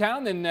not from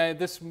town, then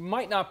this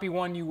might not be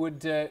one you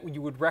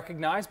would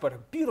recognize, but a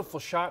beautiful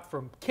shot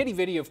from Kitty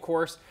Video, of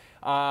course,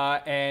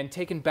 and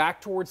taken back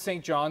towards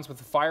St. John's with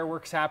the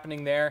fireworks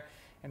happening there,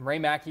 and Ray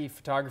Mackey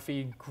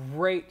photography,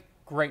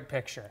 great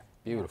picture.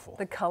 Beautiful.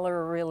 The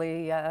color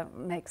really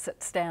makes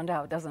it stand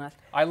out, doesn't it?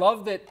 I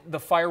love that the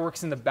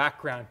fireworks in the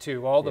background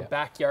too. All the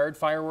backyard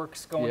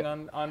fireworks going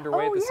on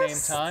underway at the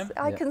same time.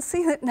 I can see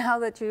it now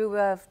that you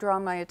have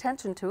drawn my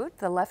attention to it.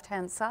 The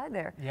left-hand side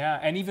there. Yeah,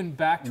 and even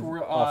back to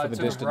off in the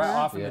distance.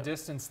 Off in the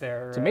distance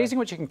there. It's amazing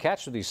what you can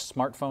catch with these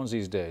smartphones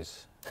these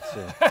days.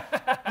 So.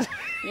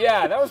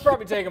 Yeah, that was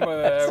probably taken with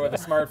a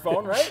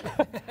smartphone, right?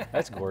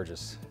 That's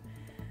gorgeous.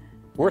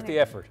 Worth the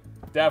effort.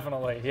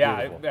 Definitely,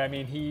 yeah. I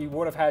mean, he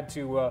would have had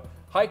to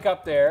hike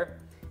up there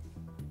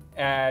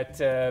at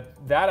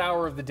that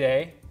hour of the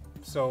day.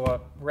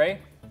 So, Ray,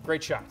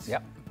 great shots.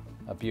 Yep,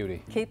 a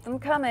beauty. Keep them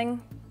coming,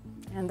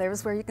 and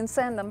there's where you can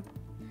send them.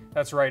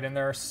 That's right, and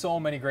there are so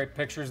many great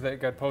pictures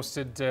that got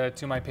posted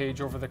to my page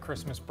over the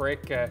Christmas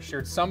break.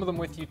 Shared some of them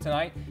with you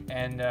tonight,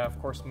 and of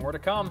course, more to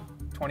come,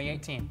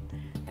 2018.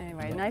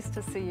 Anyway, nice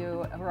to see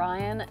you,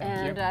 Ryan,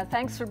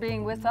 thanks for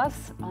being with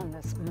us on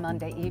this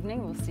Monday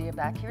evening. We'll see you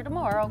back here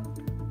tomorrow.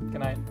 Good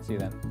night. See you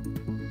then.